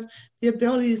don't have the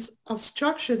abilities of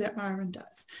structure that Marvin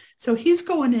does. So he's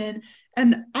going in,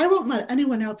 and I won't let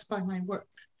anyone else buy my work.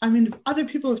 I mean, other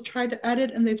people have tried to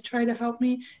edit and they've tried to help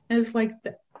me, and it's like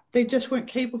they just weren't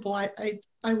capable.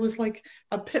 I was like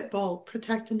a pit bull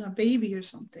protecting a baby or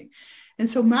something. And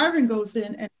so Marvin goes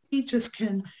in and he just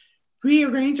can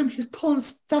rearrange them. He's pulling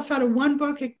stuff out of one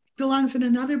book. It belongs in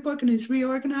another book, and he's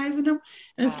reorganizing them.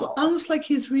 And it's almost like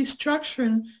he's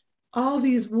restructuring all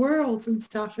these worlds and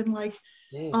stuff, and like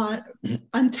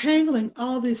untangling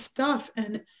all this stuff.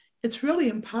 And it's really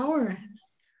empowering.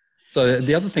 So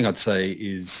the other thing I'd say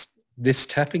is this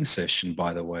tapping session,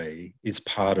 by the way, is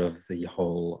part of the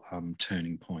whole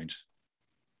turning point.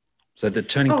 So the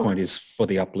turning point is for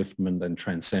the upliftment and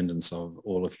transcendence of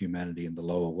all of humanity in the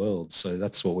lower world. So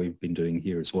that's what we've been doing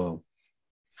here as well.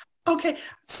 Okay,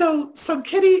 so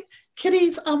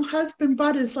Kitty's husband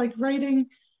Bud is like writing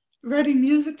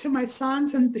music to my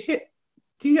songs, and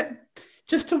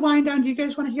just to wind down, do you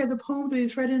guys want to hear the poem that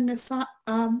he's writing a song,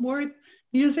 more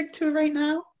music to right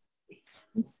now?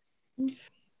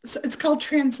 So it's called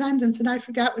Transcendence, and I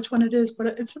forgot which one it is, but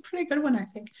it's a pretty good one, I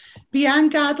think.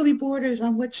 Beyond godly borders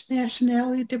on which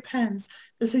nationality depends,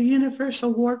 there's a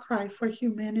universal war cry for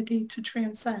humanity to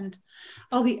transcend.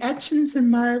 All the etchings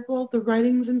in marble, the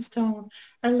writings in stone,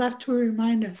 are left to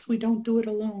remind us we don't do it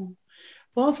alone.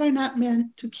 Walls are not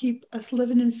meant to keep us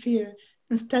living in fear.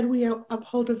 Instead, we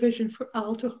uphold a vision for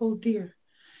all to hold dear.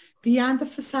 Beyond the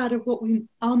facade of what we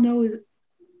all know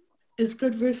is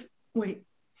good versus...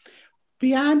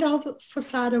 Beyond all the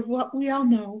facade of what we all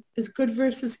know is good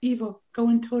versus evil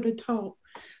going toe-to-toe.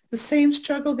 The same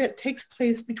struggle that takes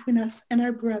place between us and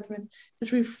our brethren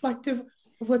is reflective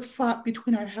of what's fought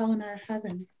between our hell and our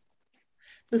heaven.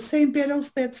 The same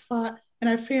battles that's fought in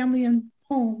our family and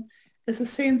home is the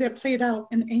same that played out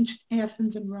in ancient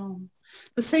Athens and Rome.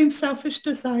 The same selfish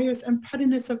desires and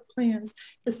pettiness of plans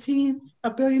is seen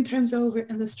 1 billion times over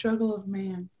in the struggle of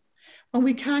man. When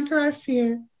we conquer our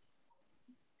fear,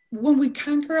 when we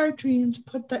conquer our dreams,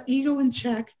 put the ego in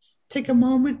check, take a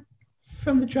moment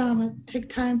from the drama, take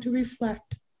time to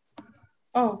reflect.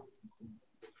 Oh,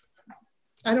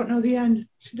 I don't know the end.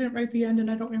 She didn't write the end,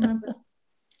 and I don't remember.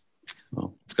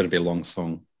 Well, it's got to be a long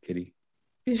song, Kitty.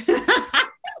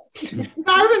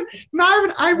 Marvin,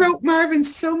 I wrote Marvin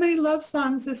so many love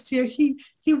songs this year. He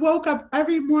woke up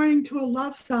every morning to a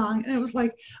love song, and it was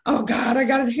like, oh God, I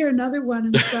got to hear another one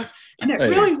and stuff. And it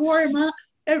really wore him out.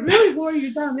 It really wore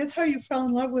you down. That's how you fell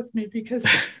in love with me, because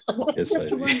yes,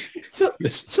 so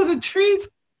the trees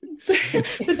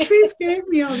gave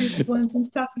me all these ones and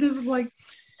stuff, and it was like,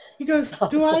 he goes,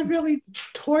 do I really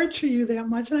torture you that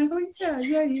much? And I go,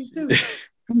 yeah, you do.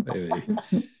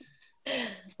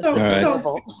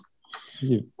 I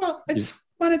just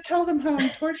want to tell them how I'm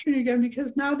torturing you again,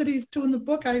 because now that he's doing the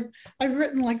book, I've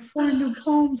written like 4 new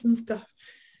poems and stuff.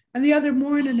 And the other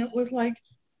morning it was like,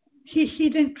 he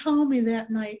didn't call me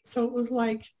that night, so it was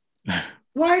like,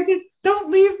 don't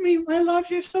leave me, my love,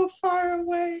 you're so far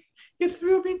away, you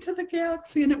threw me to the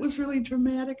galaxy. And it was really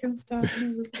dramatic and stuff,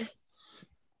 and it was like,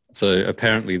 so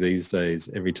apparently these days,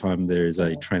 every time there is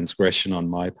a transgression on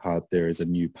my part, there is a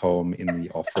new poem in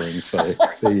the offering. So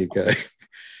there you go.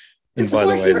 It's by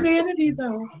the way, humanity,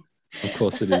 though. Of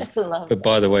course it is. But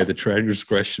by the way, the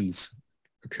transgressions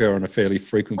occur on a fairly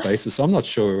frequent basis. I'm not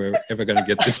sure we're ever going to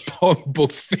get this poem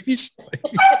book finished.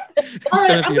 It's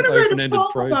going to be an open-ended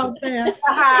process.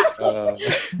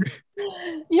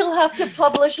 You'll have to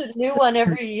publish a new one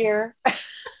every year.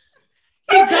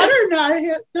 You better not.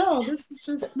 No, this is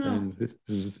just no.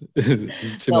 This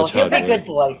is too much hard work. Be a good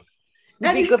boy. Be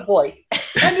a good boy.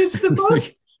 And it's the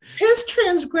most. His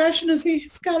transgression is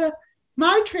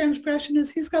my transgression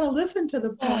is he's got to listen to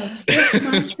the poems. That's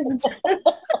my transgression.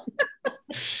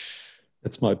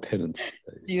 That's my penance.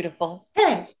 Beautiful.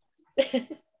 Hey.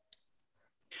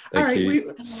 Thank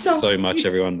you so much,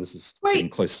 everyone. This is getting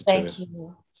close to 2. Thank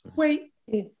you. Wait.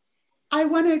 I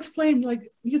want to explain,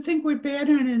 like, you think we're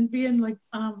bantering and being like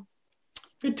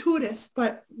gratuitous,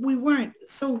 but we weren't.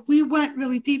 So we went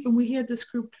really deep, and we had this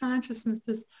group consciousness,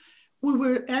 we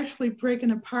were actually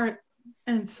breaking apart.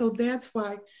 And so that's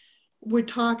why we're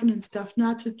talking and stuff,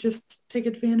 not to just take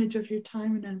advantage of your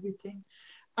time and everything.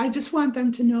 I just want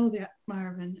them to know that,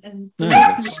 Marvin. And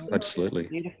absolutely.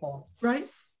 Beautiful. Right?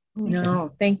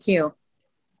 No, thank you.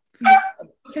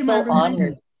 Okay, so Marvin,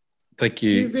 honored. Thank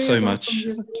you so much.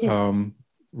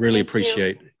 Really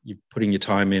appreciate you putting your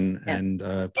time in, and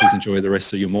please enjoy the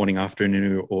rest of your morning,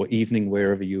 afternoon, or evening,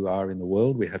 wherever you are in the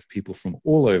world. We have people from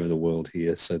all over the world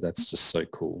here, so that's just so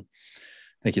cool.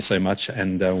 Thank you so much.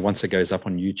 And once it goes up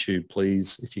on YouTube,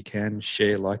 please, if you can,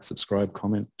 share, like, subscribe,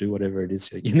 comment, do whatever it is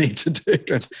that you need to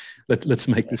do. Let's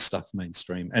make this stuff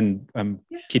mainstream. And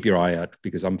keep your eye out,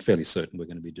 because I'm fairly certain we're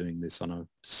going to be doing this on a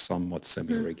somewhat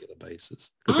semi-regular basis.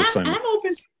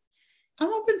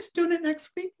 I'm open to doing it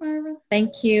next week, Myra.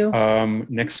 Thank you.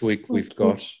 Next week, we've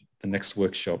got the next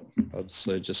workshop.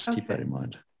 So just keep that in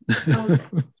mind. Okay.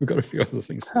 We've got a few other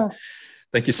things to do.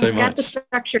 Thank you so much. Got the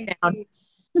structure down.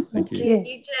 Thank you. Thank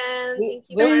you, Jen. Thank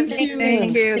you. Thank you.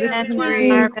 Thank you. This is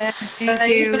great.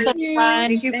 Thank you.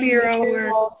 Thank you for your all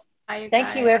work.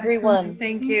 Thank you, everyone.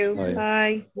 Thank you. Bye.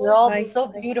 Bye. You're all Bye. so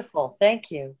beautiful.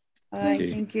 Thank you. Bye.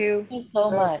 you. Thank you. Thank you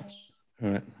so much. All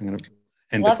right. I'm going to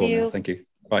end Love the call you. now. Thank you.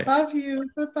 Bye. Love you.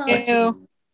 Goodbye. Thank you.